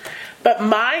cold. But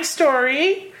my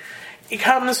story, it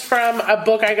comes from a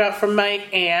book I got from my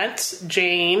aunt,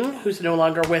 Jane, who's no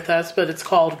longer with us, but it's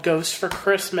called Ghosts for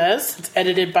Christmas. It's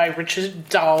edited by Richard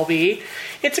Dalby.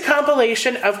 It's a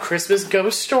compilation of Christmas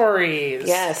ghost stories.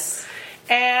 Yes.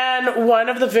 And one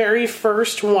of the very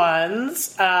first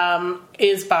ones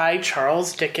is by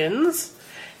Charles Dickens.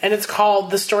 And it's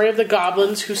called The Story of the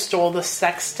Goblins Who Stole the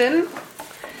Sexton.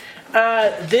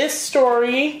 This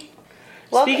story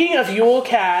Speaking of Yule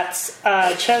Cats,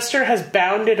 Chester has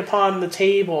bounded upon the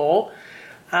table.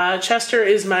 Chester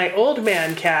is my old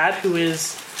man cat who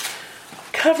is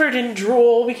covered in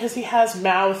drool because he has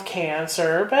mouth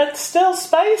cancer, but still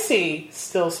spicy.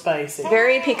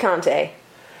 Very picante.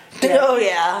 Oh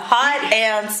yeah, hot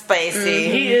and spicy.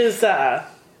 He is a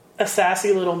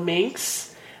sassy little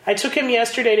minx. I took him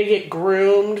yesterday to get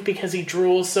groomed because he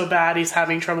drools so bad he's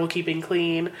having trouble keeping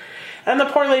clean. And the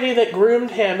poor lady that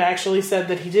groomed him actually said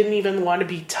that he didn't even want to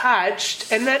be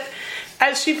touched, and that,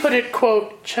 as she put it,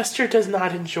 quote, Chester does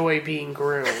not enjoy being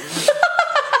groomed.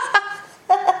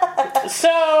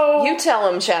 So... You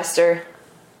tell him, Chester.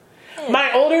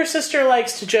 My older sister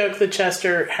likes to joke that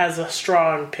Chester has a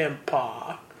strong pimp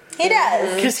paw. He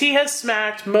does. Because he has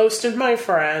smacked most of my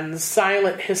friends,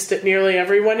 silent hissed at nearly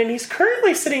everyone, and he's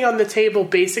currently sitting on the table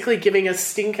basically giving a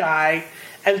stink eye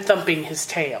and thumping his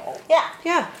tail.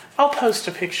 Yeah. I'll post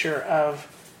a picture of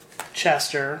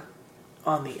Chester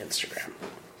on the Instagram.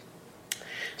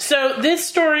 So this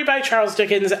story by Charles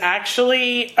Dickens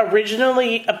actually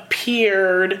originally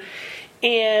appeared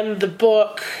in the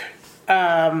book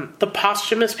The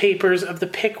Posthumous Papers of the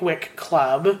Pickwick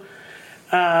Club.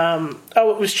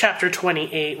 It was chapter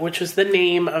 28, which was the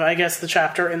name of, I guess, the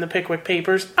chapter in the Pickwick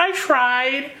Papers. I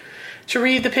tried to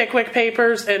read the Pickwick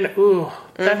Papers, and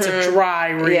that's a dry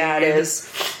read. Yeah, it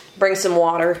is. Bring some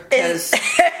water, because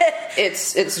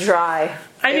it's dry.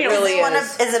 I mean, it really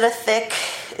is. Is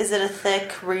it a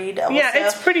thick read also? Yeah,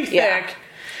 it's pretty thick. Yeah.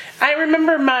 I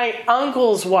remember my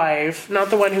uncle's wife, not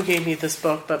the one who gave me this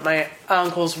book, but my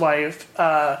uncle's wife,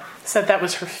 said that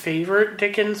was her favorite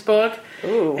Dickens book.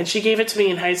 Ooh. And she gave it to me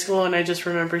in high school, and I just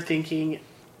remember thinking...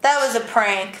 That was a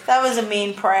prank. That was a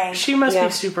mean prank. She must be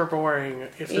super boring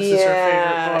if this is her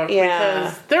favorite book. Yeah.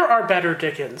 Because there are better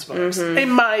Dickens books, in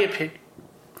my opinion.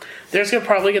 There's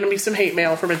probably going to be some hate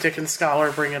mail from a Dickens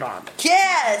scholar. Bring it on.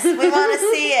 Yes, we want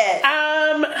to see it.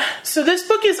 So this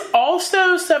book is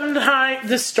also sometimes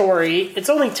this story. It's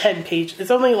only 10 pages.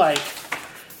 It's only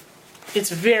it's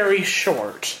very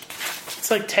short. It's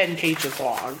 10 pages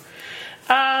long.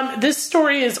 This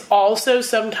story is also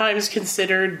sometimes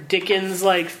considered Dickens'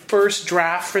 first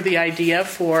draft for the idea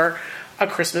for A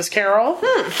Christmas Carol.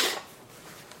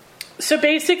 So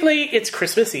basically, it's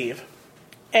Christmas Eve.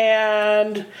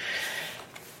 And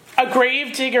a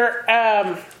gravedigger,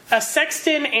 a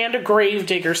sexton and a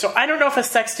gravedigger. So I don't know if a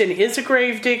sexton is a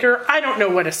gravedigger. I don't know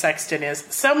what a sexton is.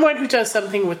 Someone who does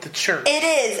something with the church. It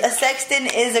is. A sexton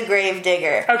is a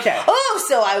gravedigger. Okay. Oh,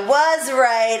 so I was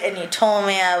right, and you told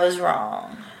me I was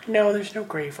wrong. No, there's no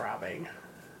grave robbing.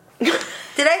 Did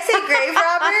I say grave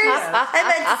robbers? I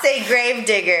meant to say grave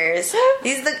diggers.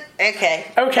 Okay.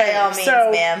 By all means,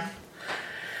 ma'am.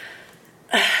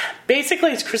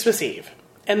 Basically, it's Christmas Eve,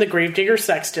 and the gravedigger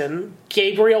sexton,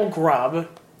 Gabriel Grubb,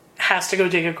 has to go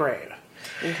dig a grave.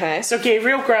 Okay. So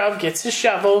Gabriel Grubb gets his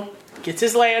shovel, gets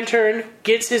his lantern,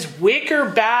 gets his wicker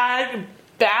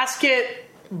basket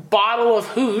bottle of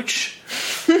hooch,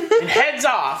 and heads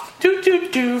off. For the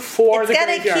graveyard. It's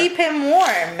gotta keep him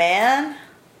warm, man.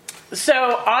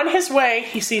 So on his way,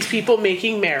 he sees people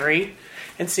making merry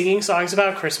and singing songs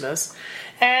about Christmas.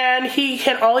 And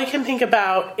all he can think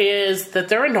about is that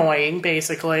they're annoying,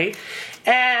 basically.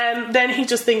 And then he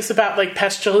just thinks about,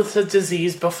 pestilence and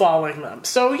disease befalling them.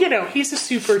 So, he's a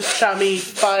super chummy,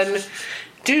 fun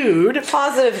dude.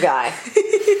 Positive guy.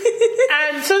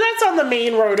 And so that's on the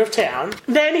main road of town.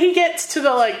 Then he gets to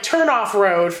the, turn-off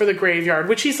road for the graveyard,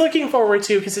 which he's looking forward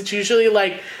to because it's usually,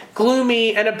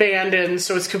 gloomy and abandoned,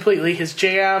 so it's completely his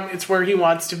jam. It's where he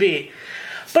wants to be.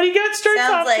 But he starts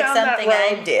off down that road. Sounds like something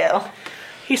I do.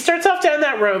 He starts off down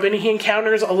that road and he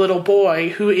encounters a little boy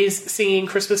who is singing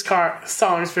Christmas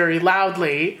songs very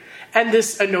loudly, and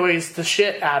this annoys the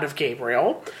shit out of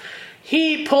Gabriel.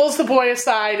 He pulls the boy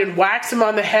aside and whacks him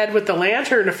on the head with the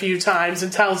lantern a few times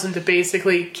and tells him to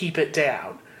basically keep it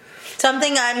down.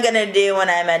 Something I'm going to do when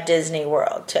I'm at Disney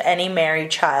World to any merry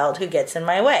child who gets in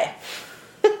my way.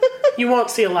 You won't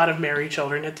see a lot of merry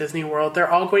children at Disney World.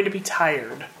 They're all going to be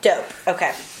tired. Dope.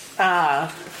 Okay.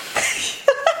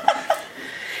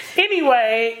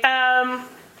 Anyway,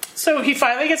 so he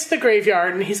finally gets to the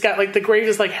graveyard, and he's got, the grave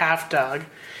is, half dug.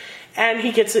 And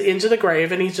he gets into the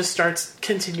grave, and he just starts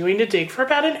continuing to dig for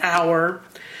about an hour.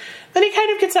 Then he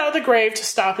kind of gets out of the grave to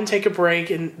stop and take a break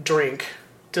and drink.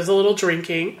 Does a little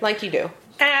drinking. Like you do.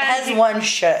 And as one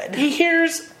should.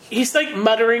 He's,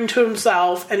 muttering to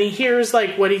himself, and he hears,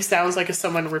 what he sounds like is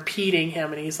someone repeating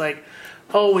him, and he's like,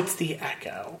 oh, it's the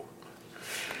echo.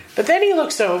 But then he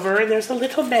looks over, and there's a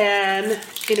little man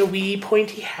in a wee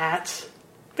pointy hat,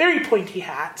 very pointy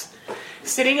hat,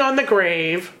 sitting on the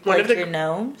grave. Your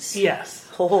gnomes? Yes.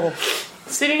 Oh.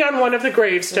 sitting on one of the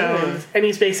gravestones, and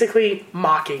he's basically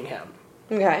mocking him.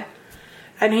 Okay.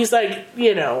 And he's like,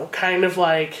 you know, kind of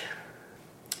like,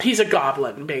 he's a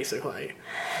goblin, basically.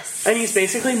 And he's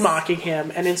basically mocking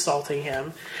him and insulting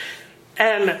him.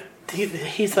 And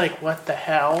he's like, what the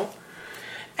hell?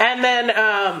 And then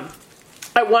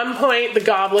at one point, the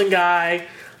goblin guy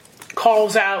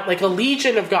calls out like a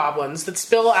legion of goblins that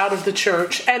spill out of the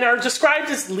church and are described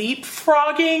as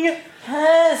leapfrogging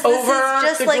Yes, this over is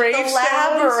just the like gravestones. the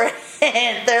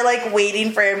labyrinth. They're like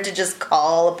waiting for him to just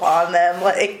call upon them.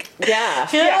 Like, Yeah.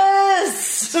 yes.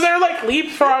 So they're like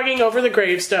leapfrogging over the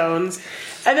gravestones,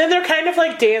 and then they're kind of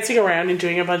like dancing around and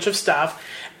doing a bunch of stuff.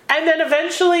 And then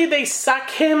eventually they suck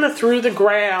him through the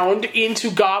ground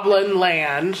into goblin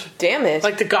land. Damn it.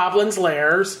 Like the goblins'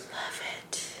 lairs. Love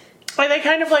it. And they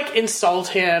kind of like insult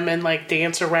him and like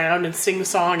dance around and sing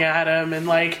song at him and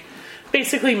like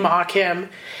basically mock him.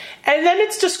 And then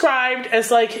it's described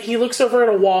as like he looks over at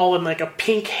a wall and like a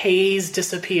pink haze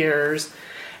disappears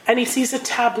and he sees a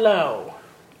tableau.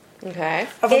 Okay.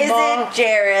 Of a Is it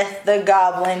Jareth, the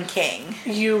Goblin King?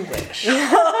 You wish.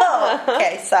 Oh,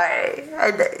 okay, sorry.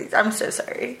 I'm so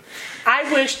sorry.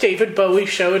 I wish David Bowie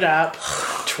showed up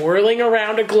twirling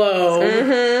around a globe.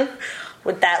 Mm-hmm.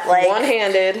 With that, like...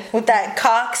 One-handed. With that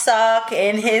cock sock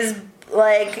in his,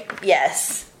 like,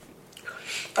 yes.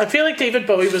 I feel like David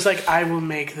Bowie was like, I will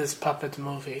make this puppet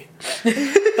movie.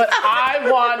 But I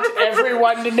want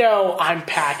everyone to know I'm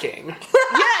packing.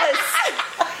 Yes!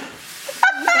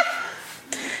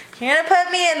 You're gonna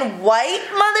put me in white,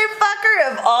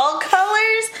 motherfucker, of all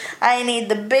colors? I need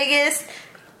the biggest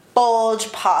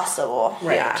bulge possible.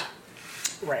 Right. Yeah.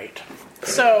 Right.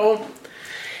 So,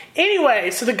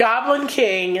 anyway, so the Goblin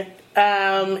King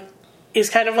is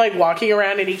kind of like walking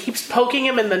around and he keeps poking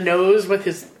him in the nose with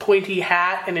his pointy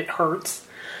hat and it hurts.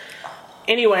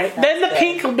 Anyway, then the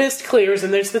pink mist clears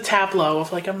and there's the tableau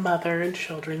of like a mother and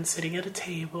children sitting at a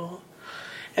table.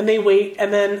 And they wait,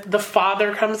 and then the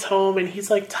father comes home and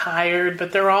he's like tired,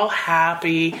 but they're all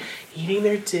happy, eating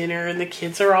their dinner, and the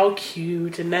kids are all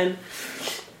cute. And then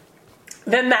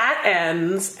that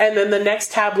ends, and then the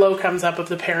next tableau comes up of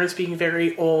the parents being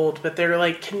very old, but they're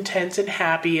like content and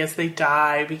happy as they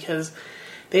die because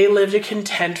they lived a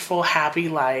contentful, happy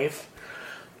life.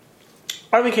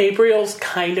 Army Gabriel's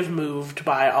kind of moved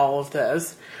by all of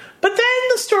this. But then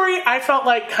the story, I felt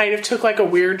like, kind of took like a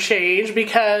weird change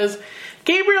because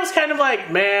Gabriel's kind of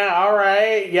like, man,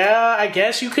 alright, yeah, I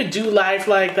guess you could do life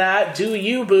like that. Do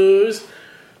you, booze?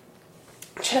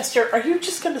 Chester, are you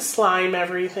just gonna slime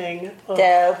everything?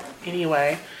 Dope.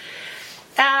 Anyway.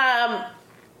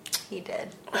 He did.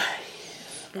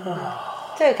 It's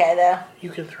okay, though.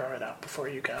 You can throw it out before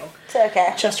you go. It's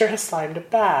okay. Chester has slimed a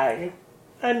bag.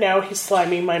 And now he's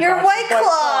sliming my Your box White of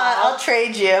Claw. I'll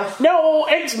trade you. No,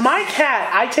 it's my cat.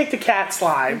 I take the cat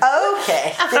slime.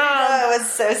 Okay. Didn't know it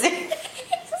was so serious.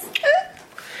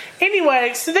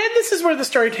 Anyway, so then this is where the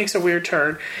story takes a weird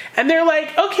turn. And they're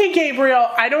like, okay, Gabriel,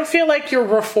 I don't feel like you're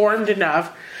reformed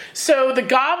enough. So the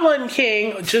Goblin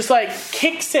King just like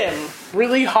kicks him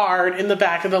really hard in the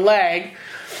back of the leg.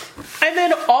 And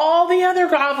then all the other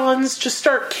goblins just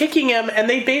start kicking him and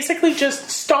they basically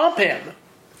just stomp him.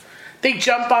 They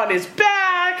jump on his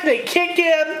back, they kick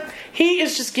him. He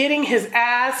is just getting his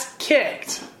ass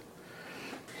kicked.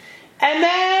 And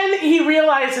then he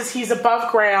realizes he's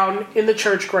above ground in the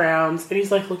church grounds, and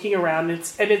he's like looking around.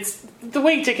 And it's the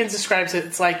way Dickens describes it.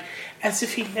 It's like as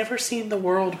if he'd never seen the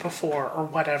world before, or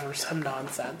whatever, some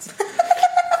nonsense.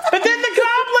 But then the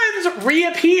goblins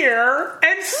reappear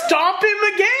and stomp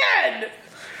him again.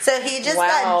 So he just Wow.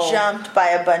 got jumped by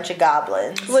a bunch of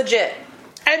goblins. Legit.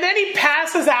 And then he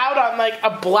passes out on like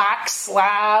a black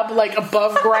slab, like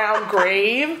above ground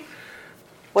grave.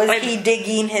 Was he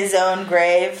digging his own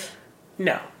grave?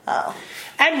 No. Oh.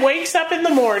 And wakes up in the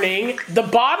morning. The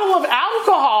bottle of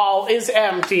alcohol is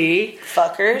empty.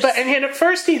 Fuckers. And at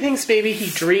first he thinks maybe he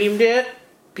dreamed it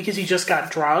because he just got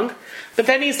drunk. But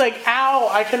then he's like, ow,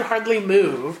 I can hardly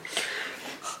move.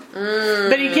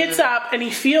 But he gets up and he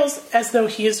feels as though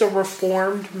he is a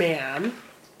reformed man.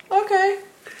 Okay.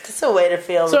 That's a way to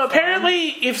feel. So apparently,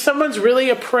 if someone's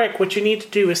really a prick, what you need to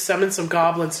do is summon some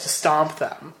goblins to stomp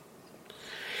them.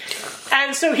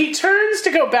 And so he turns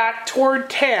to go back toward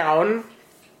town,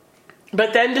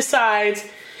 but then decides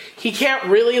he can't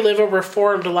really live a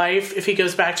reformed life if he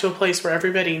goes back to a place where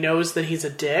everybody knows that he's a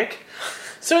dick.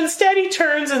 So instead he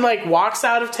turns and like walks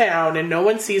out of town and no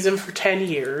one sees him for 10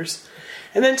 years.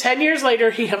 And then 10 years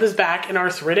later he comes back an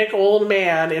arthritic old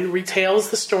man and retails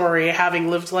the story, having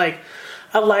lived like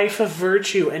a life of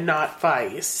virtue and not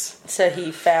vice. So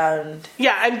he found...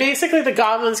 Yeah, and basically the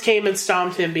goblins came and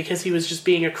stomped him because he was just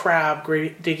being a crab,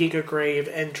 digging a grave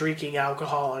and drinking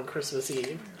alcohol on Christmas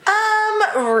Eve.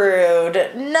 Rude.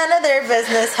 None of their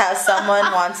business how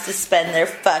someone wants to spend their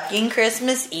fucking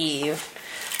Christmas Eve.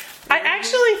 I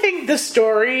actually think the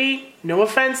story, no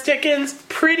offense Dickens,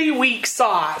 pretty weak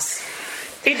sauce.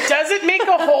 It doesn't make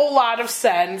a whole lot of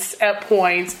sense at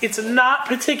points. It's not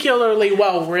particularly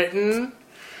well written.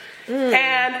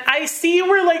 And I see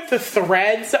where, like, the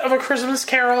threads of A Christmas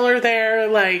Carol are there.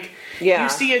 Like, you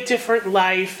see a different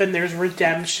life and there's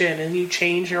redemption and you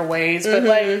change your ways. But,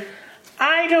 like,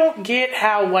 I don't get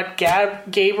how what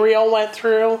Gabriel went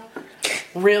through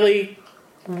really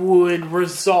would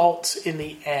result in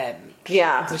the end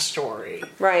of the story.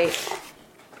 Right.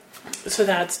 So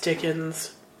that's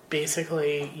Dickens.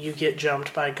 Basically, you get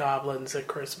jumped by goblins at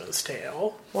Christmas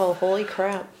tale. Well, holy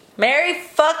crap. Merry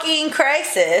fucking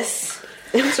crisis.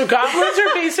 So goblins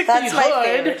are basically That's my hood.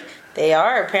 favorite. They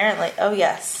are, apparently. Oh,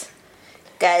 yes.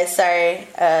 Guys, sorry.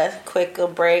 Quick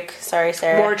break. Sorry,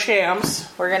 Sarah. More champs.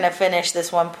 We're going to finish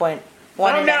this 1.1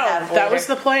 Oh, no. That was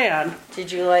the plan.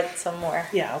 Did you like some more?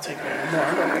 Yeah, I'll take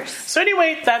more. So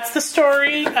anyway, that's the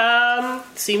story.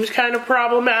 Seems kind of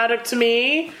problematic to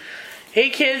me. Hey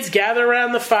kids, gather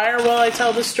around the fire while I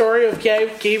tell the story of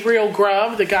Gabriel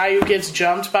Grubb, the guy who gets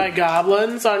jumped by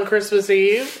goblins on Christmas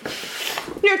Eve.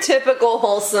 Your typical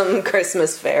wholesome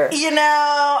Christmas fare. You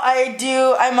know,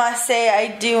 I must say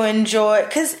I do enjoy,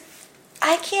 because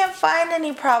I can't find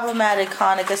any problematic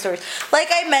Hanukkah stories. Like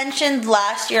I mentioned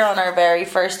last year on our very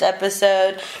first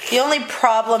episode, the only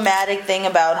problematic thing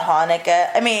about Hanukkah,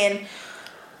 I mean,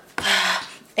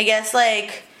 I guess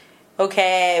like,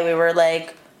 okay, we were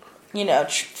like, you know,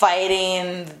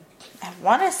 fighting. I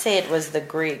want to say it was the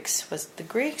Greeks. Was it the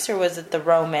Greeks or was it the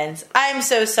Romans? I'm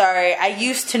so sorry. I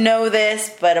used to know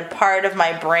this, but a part of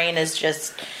my brain is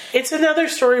just... It's another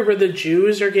story where the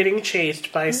Jews are getting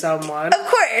chased by someone. Of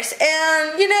course.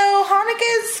 And, you know,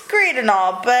 Hanukkah is great and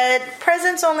all, but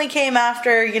presents only came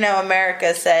after, you know,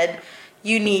 America said,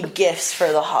 you need gifts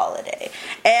for the holiday.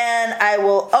 And I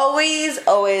will always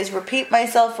repeat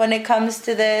myself when it comes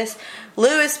to this.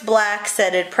 Lewis Black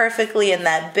said it perfectly in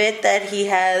that bit that he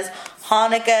has.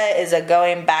 Hanukkah is a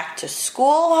going back to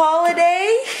school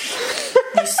holiday.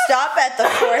 You stop at the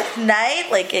fourth night,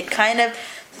 like it kind of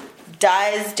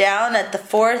dies down at the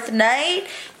fourth night.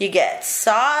 You get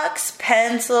socks,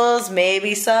 pencils,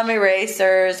 maybe some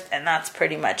erasers, and that's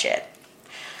pretty much it.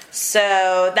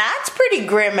 So that's pretty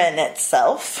grim in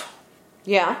itself.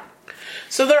 Yeah.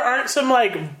 So there aren't some,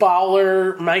 like,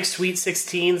 baller, My Sweet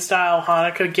 16 style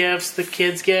Hanukkah gifts that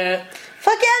kids get?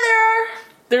 Fuck yeah, there are.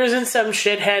 There isn't some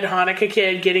shithead Hanukkah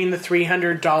kid getting the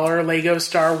 $300 Lego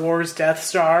Star Wars Death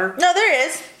Star? No, there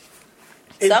is.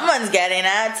 Someone's getting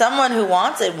it. Someone who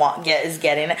wants it is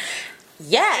getting it.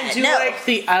 Yeah, Do, like,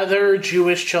 the other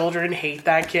Jewish children hate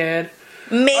that kid?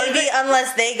 Maybe,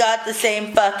 unless they got the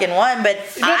same fucking one, but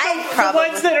the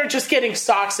ones that are just getting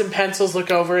socks and pencils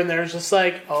look over and they're just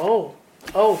like, oh,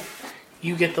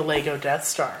 you get the Lego Death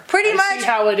Star. Pretty much. See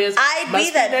how it is. I'd be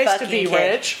that nice fucking to be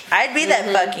kid. Rich. I'd be that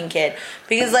fucking kid.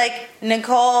 Because, like,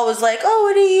 Nicole was like, oh,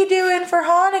 what are you doing for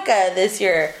Hanukkah this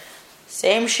year?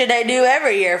 Same shit I do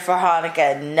every year for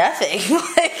Hanukkah. Nothing.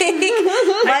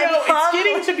 I know, it's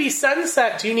getting to be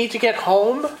sunset. Do you need to get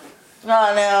home? Oh,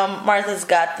 no. Martha's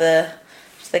got the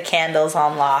candles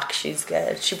on lock. She's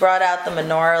good. She brought out the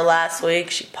menorah last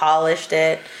week. She polished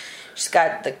it. She's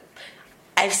got the...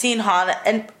 I've seen Hanukkah...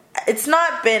 And it's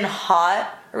not been hot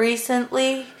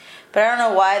recently, but I don't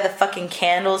know why the fucking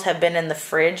candles have been in the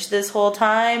fridge this whole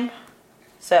time.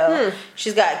 So,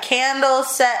 she's got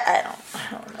candles set. I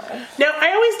don't know. Now,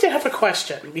 I always did have a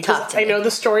question, because I know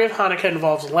the story of Hanukkah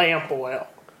involves lamp oil.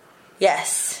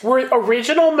 Yes. Were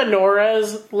original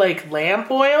menorahs, like,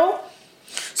 lamp oil?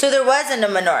 So there wasn't a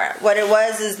menorah. What it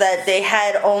was is that they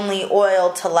had only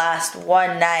oil to last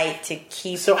one night to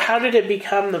keep... So how did it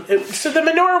become... So the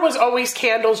menorah was always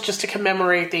candles just to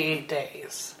commemorate the 8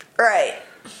 days. Right.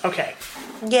 Okay.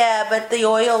 Yeah, but the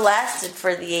oil lasted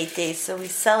for the 8 days, so we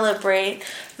celebrate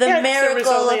the miracle there was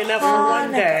only of enough for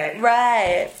one day.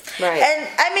 Right. And,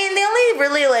 I mean, the only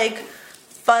really, like,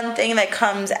 fun thing that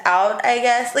comes out, I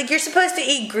guess... Like, you're supposed to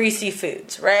eat greasy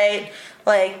foods, right?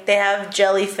 Like, they have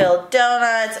jelly-filled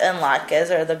donuts and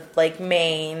latkes are the, like,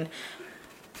 main.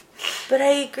 But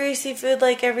I eat greasy food,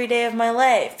 like, every day of my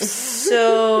life.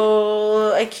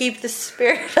 So I keep the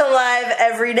spirit alive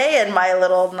every day in my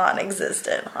little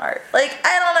non-existent heart. Like,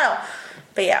 I don't know.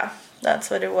 But yeah,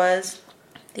 that's what it was.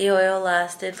 The oil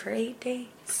lasted for 8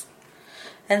 days.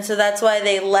 And so that's why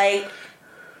they light...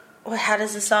 How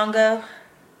does the song go?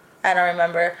 I don't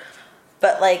remember.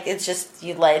 But, like, it's just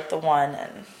you light the one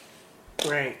and...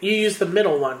 Right. You use the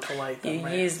middle one to light them, You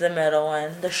use the middle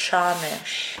one. The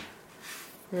Shamish.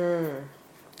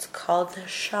 It's called the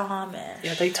Shamish.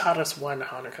 Yeah, they taught us one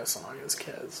Hanukkah song as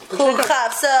kids.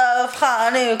 Chufsov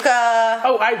Hanukkah.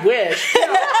 Oh, I wish.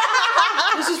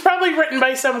 This is probably written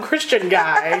by some Christian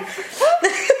guy.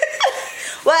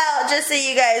 Well, just so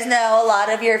you guys know, a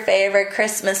lot of your favorite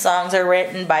Christmas songs are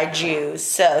written by Jews,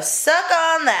 so suck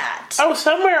on that. Oh,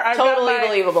 somewhere I've got Totally my...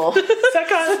 believable.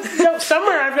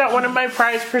 Somewhere I've got one of my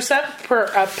prized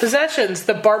possessions,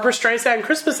 the Barbra Streisand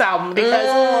Christmas album, because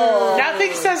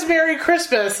nothing says Merry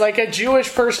Christmas like a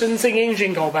Jewish person singing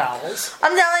Jingle Bells.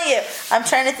 I'm telling you, I'm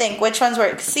trying to think which ones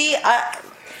were... See,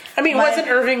 I mean, wasn't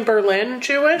Irving Berlin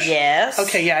Jewish? Yes.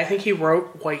 Okay, yeah, I think he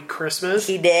wrote White Christmas.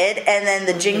 He did, and then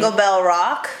the Jingle Bell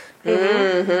Rock,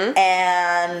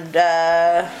 and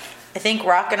I think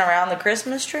Rockin' Around the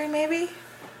Christmas Tree, maybe?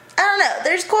 I don't know,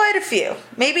 there's quite a few.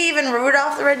 Maybe even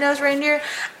Rudolph the Red-Nosed Reindeer.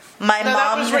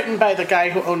 That was written by the guy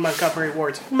who owned Montgomery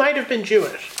Ward's. Who might have been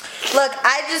Jewish. Look,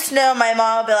 I just know my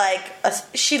mom will be like,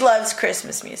 she loves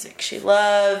Christmas music. She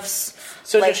loves...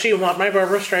 So does she want my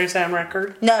Barbra Streisand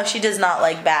record? No, she does not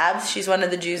like Babs. She's one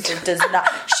of the Jews that does not...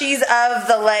 She's of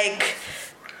the, like,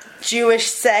 Jewish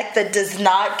sect that does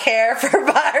not care for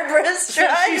Barbra Streisand. So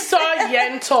she saw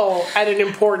Yentl at an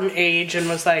important age and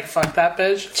was like, fuck that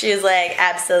bitch? She was like,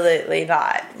 absolutely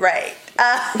not. Right.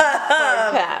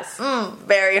 Hard pass.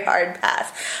 Very hard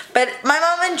pass. But my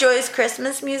mom enjoys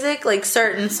Christmas music, like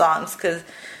certain songs, because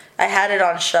I had it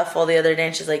on shuffle the other day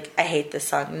and she's like, I hate this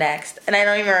song, next. And I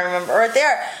don't even remember what they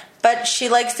are. But she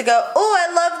likes to go, oh,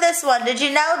 I love this one. Did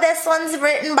you know this one's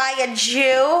written by a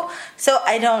Jew? So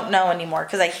I don't know anymore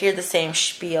because I hear the same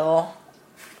spiel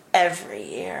every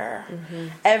year.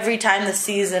 Every time the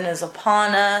season is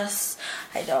upon us,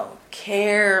 I don't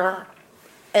care.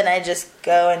 And I just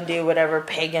go and do whatever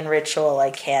pagan ritual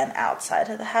I can outside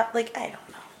of the house. Like, I don't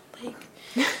know.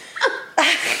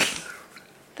 Like,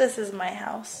 this is my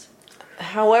house.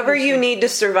 However you need to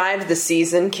survive the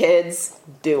season, kids,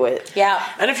 do it. Yeah.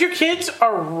 And if your kids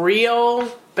are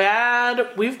real bad,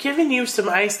 we've given you some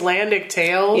Icelandic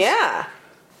tales. Yeah.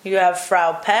 You have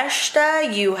Frau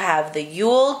Berchta, you have the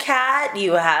Yule Cat,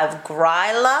 you have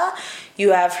Gryla,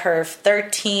 you have her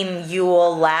 13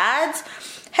 Yule Lads.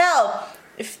 Hell,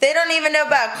 if they don't even know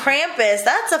about Krampus,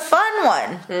 that's a fun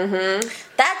one.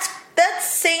 That's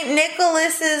St.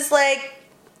 Nicholas's, like,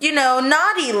 you know,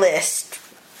 naughty list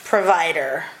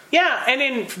provider. Yeah, and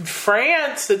in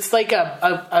France, it's like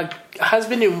a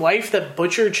husband and wife that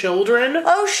butcher children.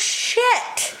 Oh,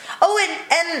 shit. Oh,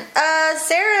 and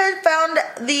Sarah found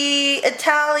the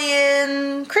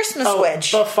Italian Christmas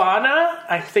witch. Befana?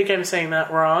 I think I'm saying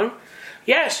that wrong.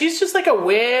 Yeah, she's just like a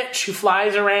witch who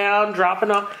flies around,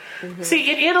 dropping off. See,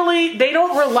 in Italy, they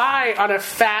don't rely on a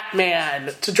fat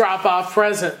man to drop off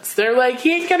presents. They're like,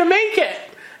 he ain't gonna make it.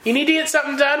 You need to get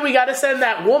something done, we gotta send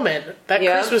that woman, that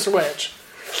Christmas witch.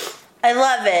 I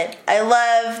love it. I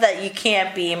love that you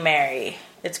can't be merry.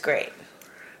 It's great.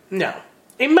 No.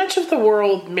 In much of the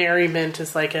world, merriment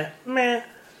is like a meh.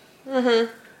 I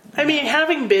mean,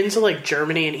 having been to like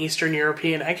Germany and Eastern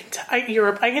European,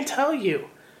 Europe, I can tell you,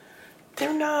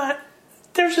 they're not.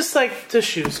 They're just like the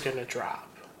shoe's gonna drop.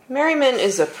 Merriment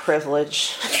is a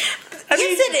privilege.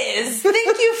 Yes, it is.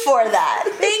 Thank you for that.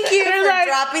 Thank you for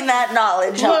dropping that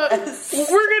knowledge on us.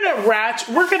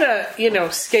 We're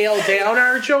gonna, scale down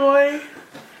our joy.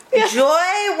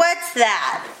 Joy? What's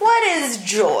that? What is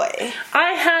joy?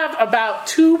 I have about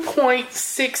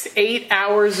 2.68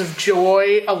 hours of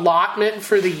joy allotment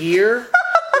for the year.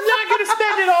 I'm not gonna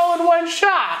spend it all in one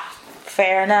shot.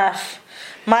 Fair enough.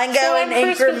 Mine go in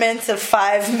increments of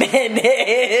 5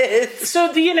 minutes.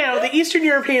 So, the Eastern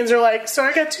Europeans are like, so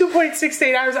I got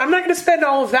 2.68 hours. I'm not going to spend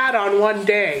all of that on one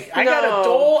day. I got to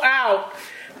dole out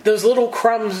those little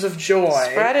crumbs of joy.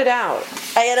 Spread it out.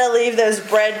 I got to leave those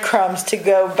breadcrumbs to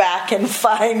go back and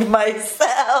find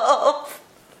myself.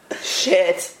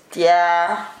 Shit.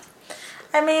 Yeah.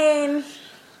 I mean...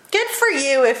 good for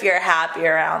you if you're happy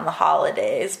around the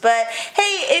holidays. But,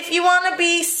 hey, if you want to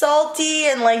be salty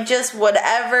and, like, just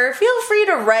whatever, feel free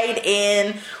to write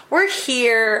in. We're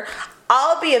here.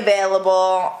 I'll be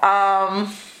available. Oh,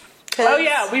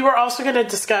 yeah. We were also going to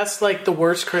discuss, like, the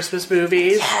worst Christmas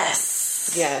movies.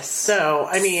 Yes. So,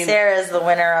 I mean... Sarah's the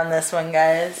winner on this one,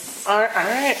 guys. All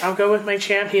right. I'll go with my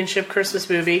championship Christmas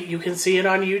movie. You can see it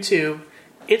on YouTube.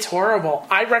 It's horrible.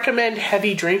 I recommend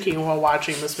heavy drinking while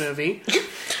watching this movie.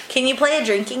 Can you play a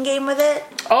drinking game with it?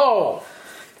 Oh,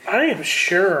 I am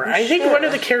sure. I think one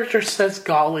of the characters says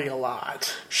golly a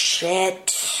lot.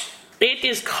 Shit. It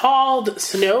is called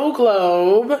Snow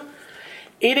Globe,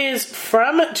 It is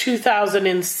from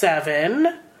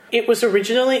 2007. It was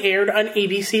originally aired on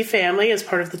ABC Family as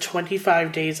part of the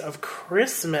 25 Days of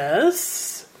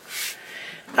Christmas.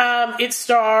 It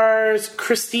stars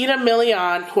Christina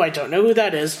Milian, who I don't know who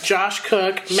that is, Josh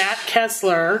Cook, Matt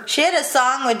Kessler. She had a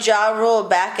song with Ja Rule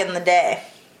back in the day.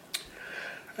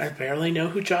 I barely know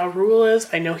who Ja Rule is.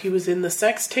 I know he was in the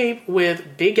sex tape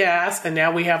with Big Ass, and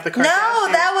now we have the Kardashians. No,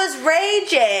 that was Ray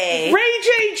J. Ray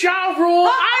J, Ja Rule?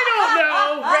 I don't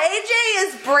know. Ray J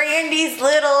is Brandy's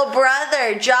little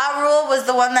brother. Ja Rule was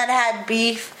the one that had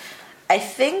beef, I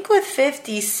think, with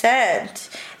 50 Cent.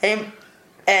 And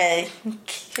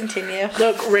continue.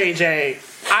 Look, Ray J,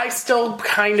 I still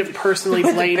kind of personally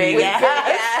blame you Big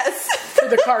ass. for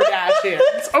the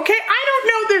Kardashians. Okay, I don't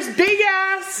know. There's Big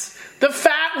Ass, the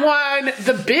fat one,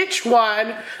 the bitch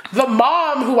one, the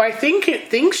mom who I think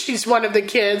thinks she's one of the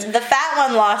kids. The fat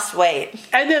one lost weight.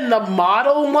 And then the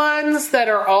model ones that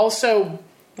are also...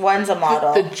 One's a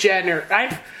model. The Jenner.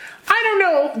 I don't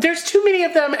know. There's too many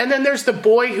of them, and then there's the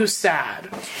boy who's sad.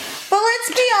 But let's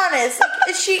be honest.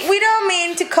 We don't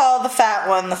mean to call the fat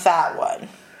one the fat one.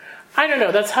 I don't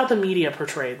know. That's how the media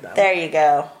portrayed them. There you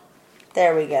go.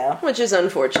 There we go. Which is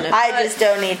unfortunate. I just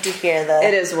don't need to hear that.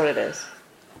 It is what it is.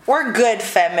 We're good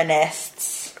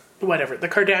feminists. Whatever. The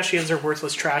Kardashians are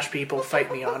worthless trash people.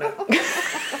 Fight me on it.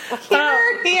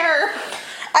 Here.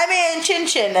 I mean, chin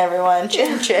chin, everyone.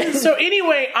 Chin chin. So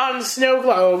anyway, on Snow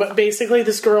Globe, basically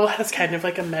this girl has kind of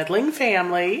like a meddling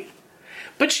family.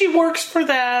 But she works for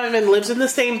them and lives in the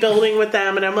same building with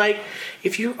them. And I'm like,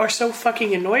 if you are so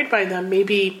fucking annoyed by them,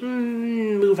 maybe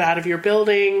move out of your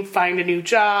building, find a new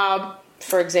job.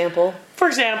 For example, there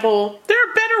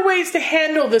are better ways to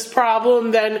handle this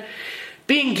problem than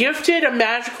being gifted a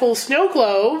magical snow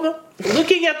globe,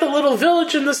 looking at the little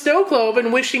village in the snow globe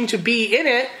and wishing to be in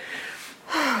it,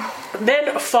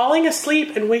 then falling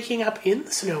asleep and waking up in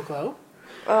the snow globe.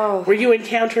 Oh. Where you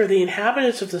encounter the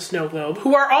inhabitants of the snow globe,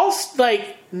 who are all,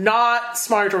 like, not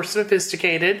smart or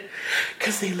sophisticated,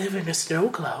 because they live in a snow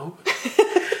globe.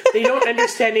 They don't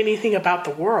understand anything about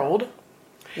the world.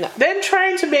 No. Then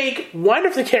trying to make one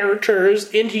of the characters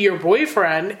into your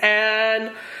boyfriend,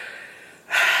 and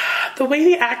the way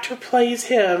the actor plays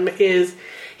him is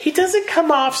he doesn't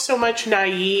come off so much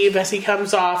naive as he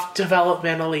comes off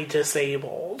developmentally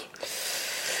disabled.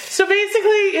 So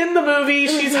basically, in the movie,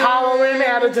 she's hollering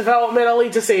at a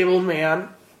developmentally disabled man.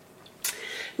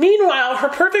 Meanwhile, her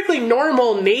perfectly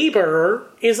normal neighbor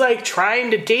is, like,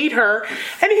 trying to date her.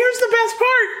 And here's the best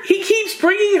part. He keeps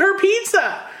bringing her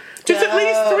pizza. Just at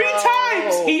least 3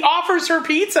 times he offers her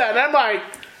pizza. And I'm like,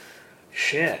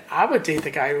 shit, I would date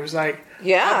the guy who's like,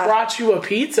 I brought you a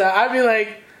pizza. I'd be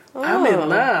like, I'm in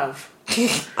love.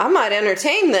 I might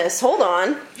entertain this. Hold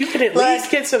on. You can at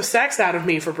least get some sex out of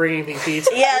me for bringing me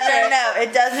pizza. Yeah, no.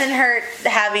 It doesn't hurt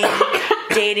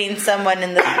dating someone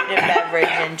in the food and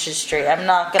beverage industry. I'm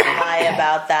not going to lie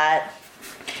about that.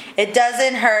 It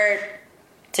doesn't hurt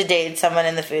to date someone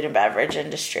in the food and beverage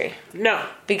industry. No.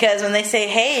 Because when they say,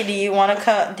 hey, do you want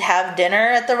to have dinner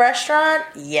at the restaurant?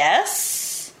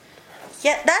 Yes.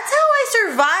 Yeah, that's how I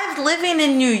survived living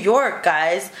in New York,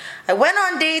 guys. I went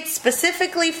on dates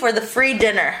specifically for the free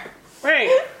dinner.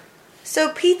 Right.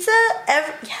 So pizza,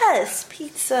 yes,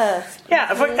 pizza.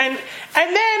 Yeah,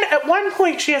 and then at one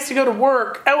point she has to go to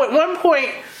work. Oh, at one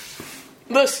point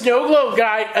the snow globe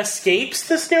guy escapes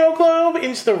the snow globe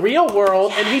into the real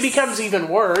world, and he becomes even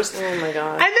worse. Oh my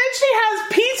god. And then she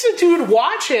has Pizza Dude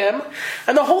watch him,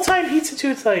 and the whole time Pizza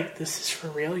Dude's like, this is for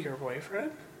real, your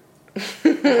boyfriend?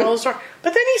 But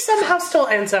then he somehow still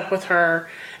ends up with her,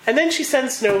 and then she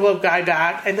sends Snow Globe guy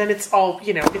back, and then it's all,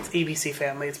 it's ABC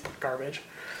Family, it's garbage.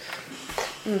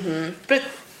 Mm-hmm. But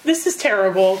this is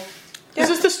terrible. Yeah. This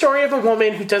is the story of a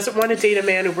woman who doesn't want to date a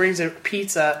man who brings her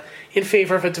pizza in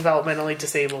favor of a developmentally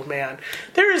disabled man.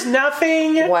 There is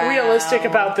nothing realistic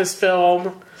about this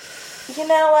film. You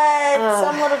know what?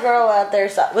 Some little girl out there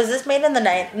saw... Was this made in the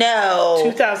night? No.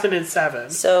 2007.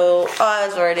 So, I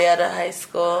was already out of high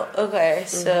school. Okay,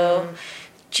 so... Mm-hmm.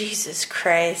 Jesus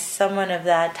Christ, someone of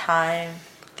that time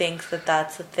thinks that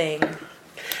that's a thing.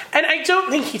 And I don't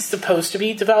think he's supposed to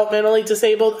be developmentally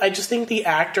disabled. I just think the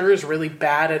actor is really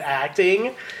bad at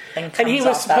acting. And he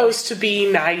was supposed to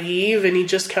be naive, and he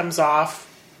just comes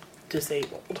off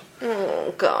disabled.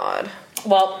 Oh, God.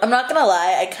 Well, I'm not going to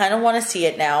lie. I kind of want to see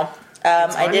it now.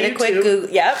 I did a quick Google.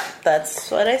 Yep,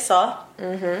 that's what I saw.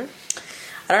 Mm-hmm.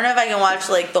 I don't know if I can watch,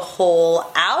 like, the whole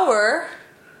hour,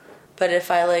 but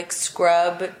if I, like,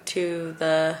 scrub to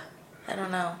the... I don't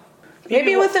know.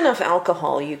 Maybe with enough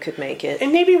alcohol you could make it.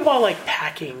 And maybe while, like,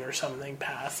 packing or something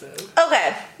passive.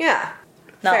 Okay. Yeah.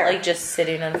 Not Fair. like just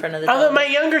sitting in front of the Although television. my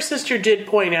younger sister did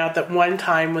point out that one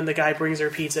time when the guy brings her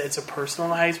pizza, it's a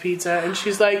personalized pizza, and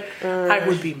she's like, I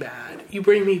would be mad. You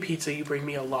bring me pizza, you bring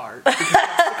me a large, because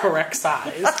that's the correct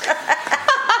size.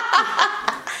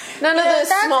 None of this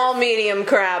that's- small, medium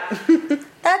crap.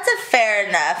 That's a fair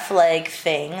enough, like,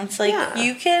 thing. It's like, Yeah.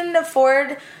 you can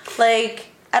afford, like,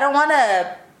 I don't want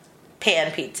a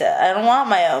pan pizza. I don't want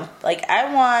my own. Like,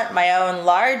 I want my own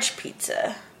large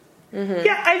pizza.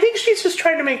 Yeah, I think she's just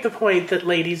trying to make the point that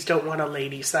ladies don't want a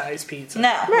lady-size pizza.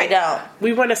 No, we don't.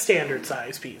 We want a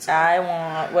standard-size pizza. I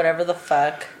want whatever the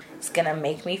fuck is gonna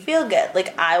make me feel good.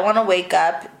 Like, I want to wake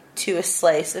up to a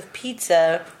slice of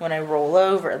pizza when I roll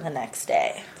over the next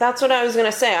day. That's what I was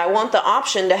gonna say. I want the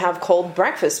option to have cold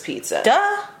breakfast pizza.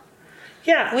 Duh.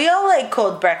 Yeah. We all like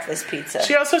cold breakfast pizza.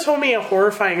 She also told me a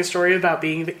horrifying story about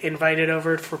being invited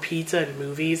over for pizza and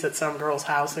movies at some girl's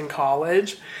house in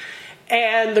college.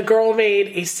 And the girl made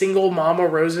a single Mama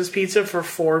Rosa's pizza for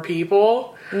 4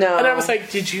 people. No. And I was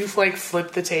like, did you, like,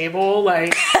 flip the table?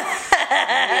 Like,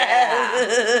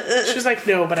 She was like,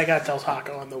 no, but I got Del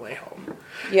Taco on the way home.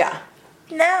 Yeah.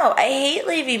 No, I hate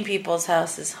leaving people's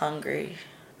houses hungry.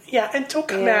 Yeah, and don't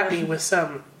come Yeah. at me with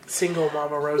some single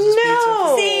Mama Rosa's No.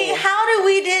 pizza. See, how did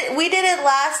we did it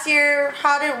last year?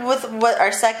 How did with what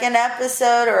our second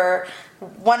episode or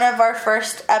one of our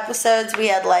first episodes? We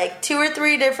had like 2 or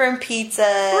 3 different pizzas,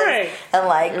 Right. And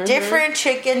like different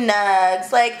chicken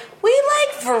nugs. Like we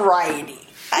like variety.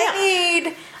 I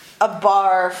need a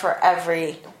bar for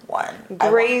everyone.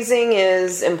 Grazing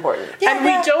is important. Yeah, And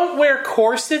we don't wear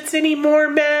corsets anymore,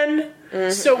 men,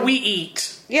 so we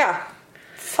eat. Yeah.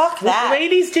 Fuck that.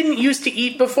 Ladies didn't used to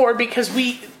eat before because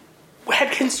we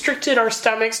had constricted our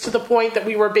stomachs to the point that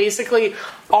we were basically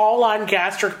all on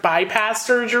gastric bypass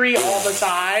surgery all the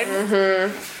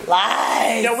time.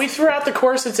 Lies. You know, we threw out the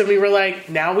corsets and we were like,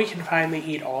 now we can finally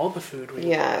eat all the food we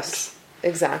Yes.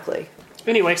 Exactly. want.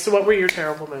 Anyway, so what were your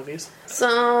terrible movies?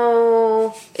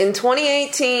 So, in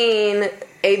 2018,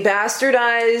 a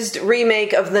bastardized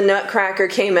remake of The Nutcracker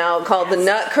came out called The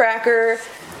Nutcracker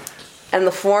and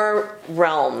the Four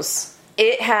Realms.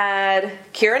 It had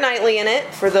Keira Knightley in it,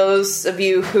 for those of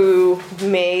you who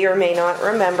may or may not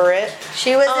remember it.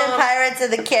 She was in Pirates of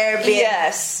the Caribbean.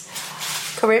 Yes.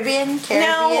 Caribbean?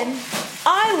 Now, Caribbean?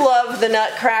 I love The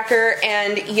Nutcracker,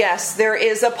 and yes, there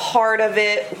is a part of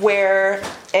it where,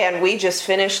 and we just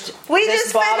finished We this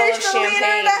just bottle finished of a liter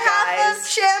champagne, and a half guys. of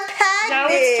champagne. Now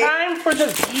it's time for the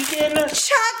vegan.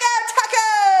 Choco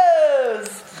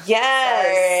tacos.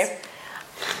 Yes. Sorry.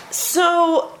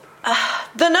 So,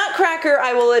 The Nutcracker,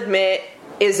 I will admit,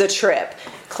 is a trip.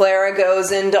 Clara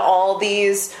goes into all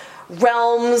these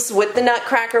realms with the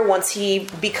Nutcracker once he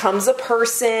becomes a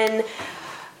person.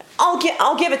 I'll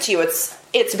give it to you.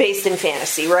 It's based in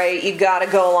fantasy, right? You got to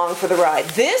go along for the ride.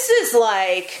 This is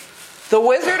like The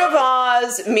Wizard of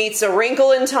Oz meets A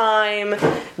Wrinkle in Time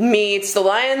meets The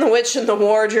Lion, the Witch, and the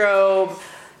Wardrobe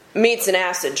meets an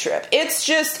acid trip. It's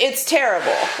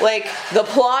terrible. Like, the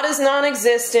plot is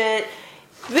non-existent.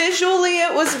 Visually,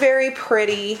 it was very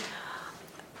pretty.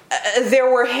 There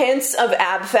were hints of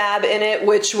ab-fab in it,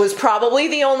 which was probably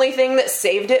the only thing that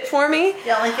saved it for me.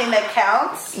 The only thing that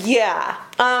counts? Yeah.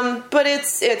 But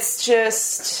it's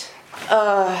just...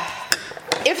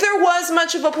 if there was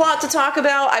much of a plot to talk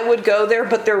about, I would go there,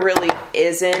 but there really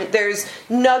isn't. There's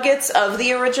nuggets of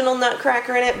the original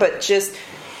Nutcracker in it, but just...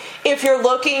 if you're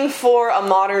looking for a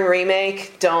modern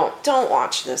remake, don't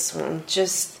watch this one.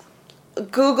 Just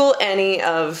Google any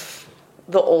of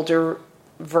the older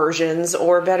versions,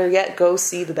 or better yet, go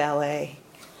see the ballet.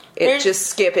 Just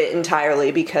skip it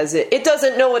entirely because it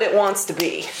doesn't know what it wants to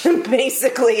be.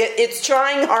 Basically, it's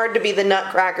trying hard to be the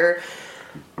Nutcracker,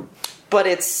 but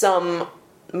it's some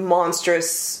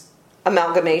monstrous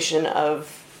amalgamation of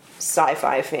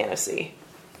sci-fi fantasy.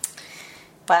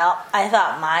 Well, I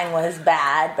thought mine was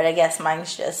bad, but I guess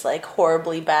mine's just like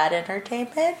horribly bad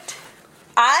entertainment.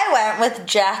 I went with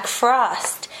Jack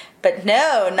Frost, but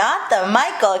no, not the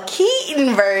Michael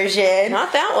Keaton version.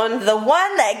 Not that one. The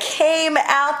one that came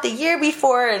out the year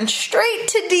before and straight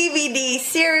to DVD,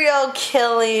 serial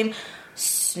killing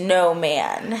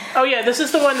snowman. Oh yeah, this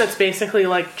is the one that's basically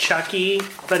like Chucky,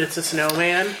 but it's a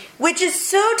snowman. Which is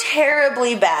so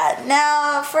terribly bad.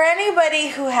 Now, for anybody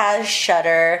who has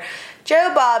Shudder,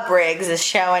 Joe Bob Briggs is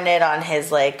showing it on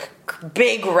his like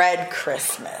big red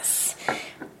Christmas.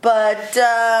 But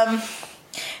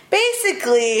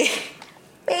basically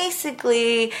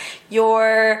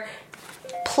your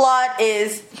plot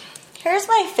is, here's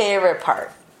my favorite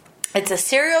part. It's a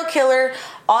serial killer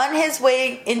on his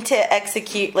way to get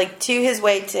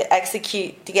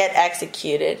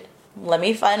executed. Let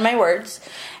me find my words.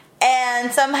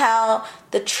 and somehow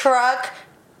the truck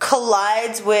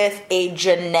collides with a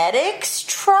genetics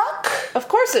truck. Of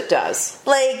course it does.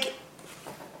 Like,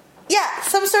 yeah,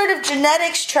 some sort of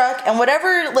genetics truck, and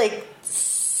whatever's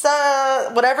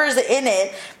in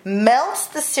it melts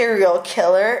the serial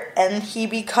killer, and he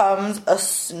becomes a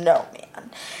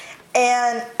snowman.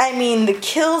 And, I mean, the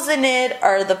kills in it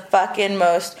are the fucking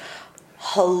most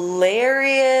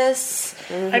hilarious.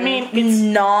 I mean,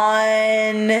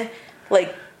 it's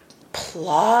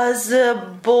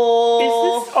plausible.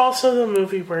 Is this also the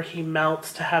movie where he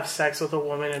melts to have sex with a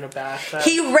woman in a bathtub?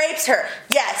 He rapes her.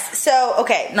 Yes. So,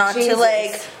 okay,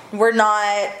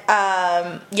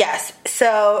 yes.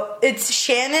 So, it's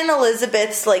Shannon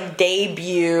Elizabeth's,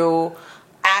 debut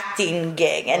acting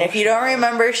gig. And if you don't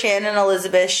remember Shannon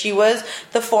Elizabeth, she was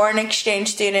the foreign exchange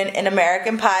student in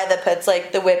American Pie that puts,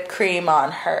 the whipped cream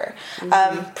on her.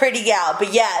 Pretty gal.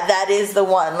 But yeah, that is the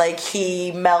one.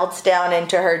 He melts down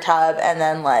into her tub and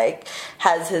then,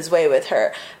 has his way with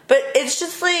her. But it's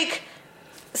just,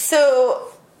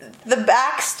 so the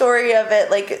backstory of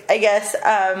it, I guess,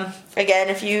 again,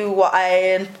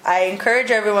 I encourage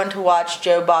everyone to watch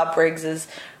Joe Bob Briggs's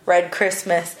Red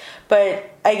Christmas, but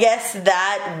I guess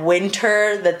that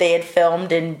winter that they had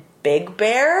filmed in Big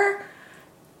Bear,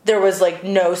 there was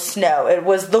no snow. It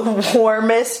was the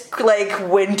warmest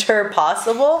winter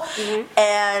possible,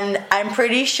 and I'm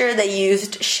pretty sure they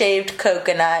used shaved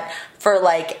coconut for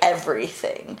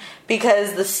everything,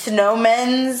 because the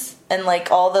snowmen's and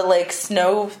all the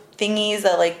snow thingies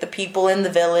that the people in the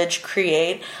village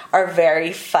create are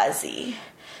very fuzzy.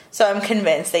 So I'm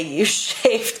convinced they use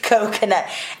shaved coconut.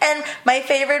 And my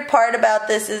favorite part about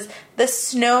this is the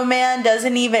snowman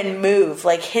doesn't even move.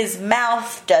 His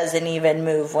mouth doesn't even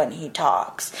move when he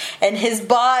talks. And his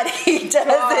body doesn't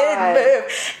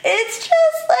move. It's just,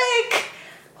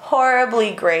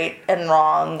 horribly great and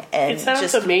wrong. And it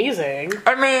sounds amazing.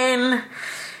 I mean,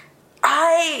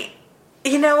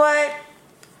 you know what?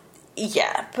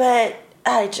 Yeah, but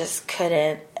I just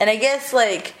couldn't. And I guess,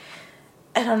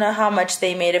 I don't know how much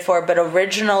they made it for, but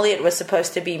originally it was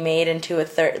supposed to be made into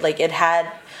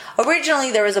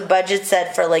originally there was a budget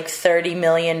set for $30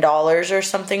 million or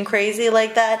something crazy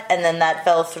like that, and then that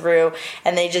fell through,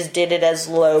 and they just did it as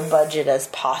low budget as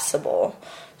possible.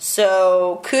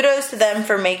 So kudos to them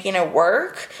for making it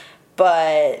work,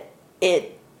 but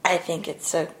I think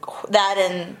it's that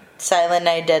and Silent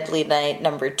Night, Deadly Night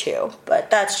 #2, but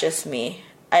that's just me.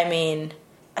 I mean,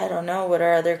 I don't know, what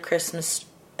are other Christmas...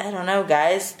 I don't know,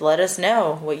 guys. Let us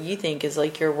know what you think is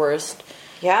your worst.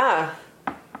 Yeah.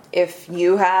 If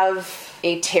you have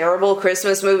a terrible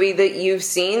Christmas movie that you've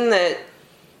seen that...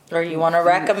 Or you want to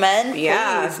recommend,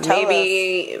 please tell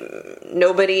maybe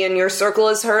nobody in your circle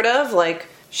has heard of,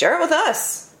 share it with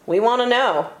us. We want to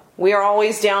know. We are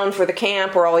always down for the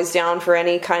camp. We're always down for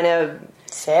any kind of...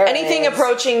 anything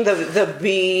approaching the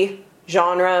B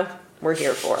genre, we're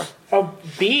here for. Oh,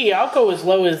 B? I'll go as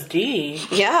low as D.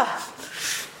 Yeah.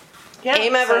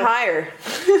 Aim ever higher.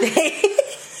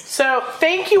 So,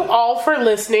 thank you all for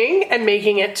listening and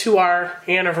making it to our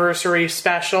anniversary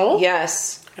special.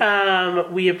 Yes.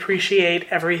 We appreciate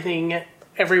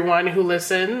everyone who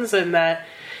listens, and that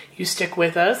you stick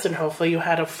with us, and hopefully you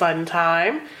had a fun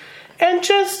time. And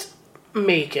just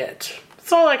make it.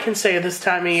 That's all I can say this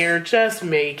time of year. Just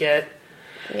make it.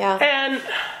 Yeah. And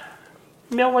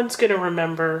no one's going to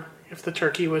remember if the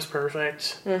turkey was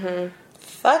perfect. Mm-hmm.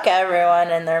 Fuck everyone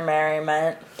and their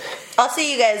merriment. I'll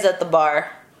see you guys at the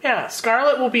bar. Yeah,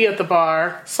 Scarlett will be at the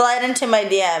bar. Slide into my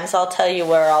DMs. I'll tell you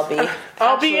where I'll be.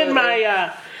 I'll be in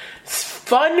my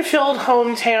fun-filled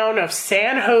hometown of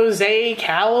San Jose,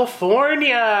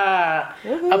 California.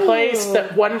 Woo-hoo. A place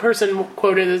that one person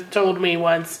told me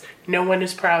once, no one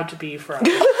is proud to be from.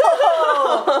 That's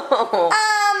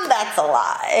a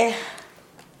lie.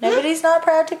 Nobody's not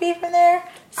proud to be from there?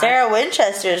 Sarah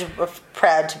Winchester's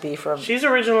proud to be from... She's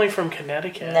originally from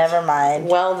Connecticut. Never mind.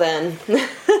 Well then.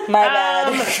 My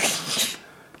bad.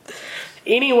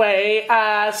 Anyway,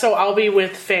 so I'll be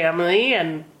with family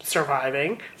and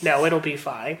surviving. No, it'll be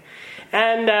fine.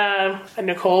 And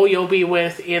Nicole, you'll be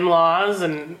with in-laws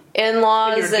and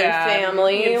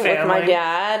family with my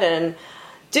dad. And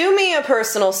do me a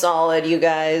personal solid, you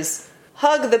guys.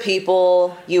 Hug the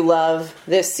people you love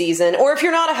this season. Or if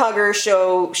you're not a hugger,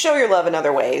 show your love in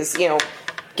other ways. You know,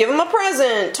 give them a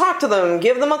present, talk to them,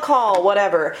 give them a call,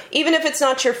 whatever. Even if it's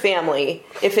not your family,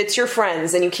 if it's your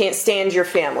friends and you can't stand your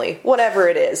family, whatever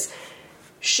it is.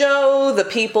 Show the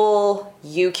people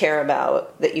you care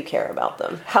about that you care about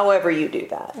them. However you do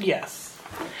that. Yes.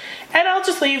 And I'll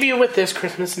just leave you with this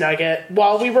Christmas nugget.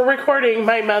 While we were recording,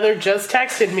 my mother just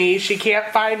texted me. She can't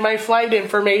find my flight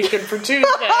information for Tuesday.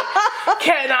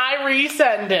 Can I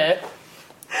resend it?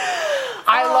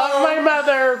 I love my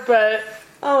mother, but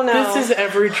this is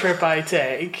every trip I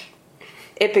take.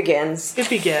 It begins. It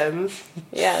begins.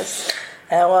 Yes.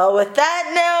 And well, with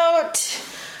that note,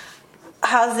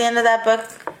 how's the end of that book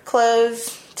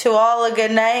close? To all a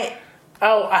good night.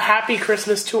 Oh, a happy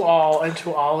Christmas to all, and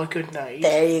to all a good night.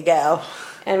 There you go.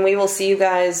 And we will see you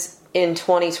guys in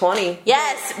 2020.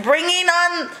 Yes, bringing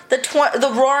on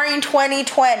the roaring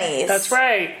 2020s. That's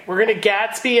right. We're going to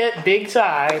Gatsby it big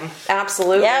time.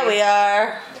 Absolutely. Yeah, we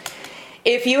are.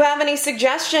 If you have any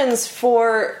suggestions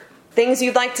for things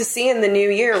you'd like to see in the new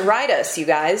year, write us, you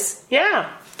guys. Yeah.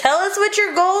 Tell us what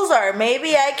your goals are.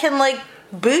 Maybe I can,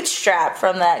 bootstrap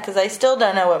from that, because I still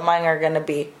don't know what mine are going to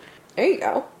be. There you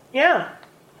go. Yeah.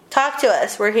 Talk to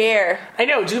us. We're here. I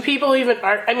know. Do people even...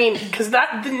 because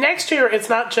the next year, it's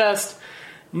not just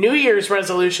New Year's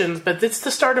resolutions, but it's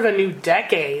the start of a new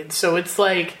decade. So it's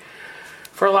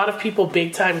for a lot of people,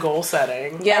 big-time goal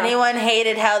setting. Yeah. Anyone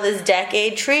hated how this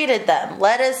decade treated them?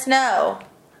 Let us know.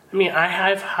 I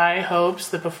have high hopes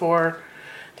that before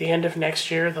the end of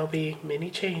next year, there'll be many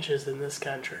changes in this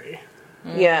country.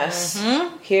 Yes.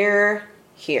 Mm-hmm. Here.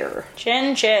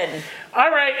 Chin chin.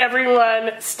 All right,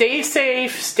 everyone. Stay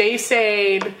safe. Stay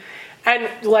sane. And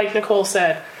like Nicole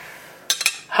said,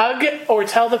 hug or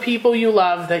tell the people you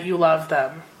love that you love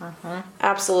them. Mm-hmm.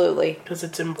 Absolutely. Because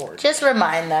it's important. Just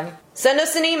remind them. Send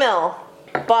us an email.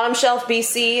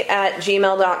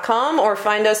 bottomshelfbc@gmail.com or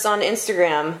find us on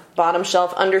Instagram,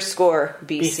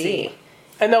 bottomshelf_BC.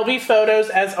 And there'll be photos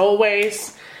as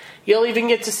always. You'll even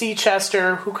get to see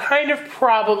Chester, who kind of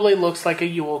probably looks like a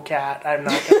Yule cat. I'm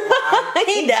not going to lie.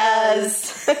 He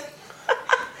does.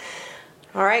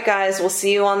 All right, guys. We'll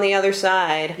see you on the other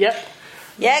side. Yep.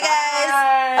 Yeah,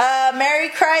 guys. Bye. Merry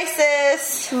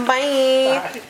Crisis. Bye. Bye.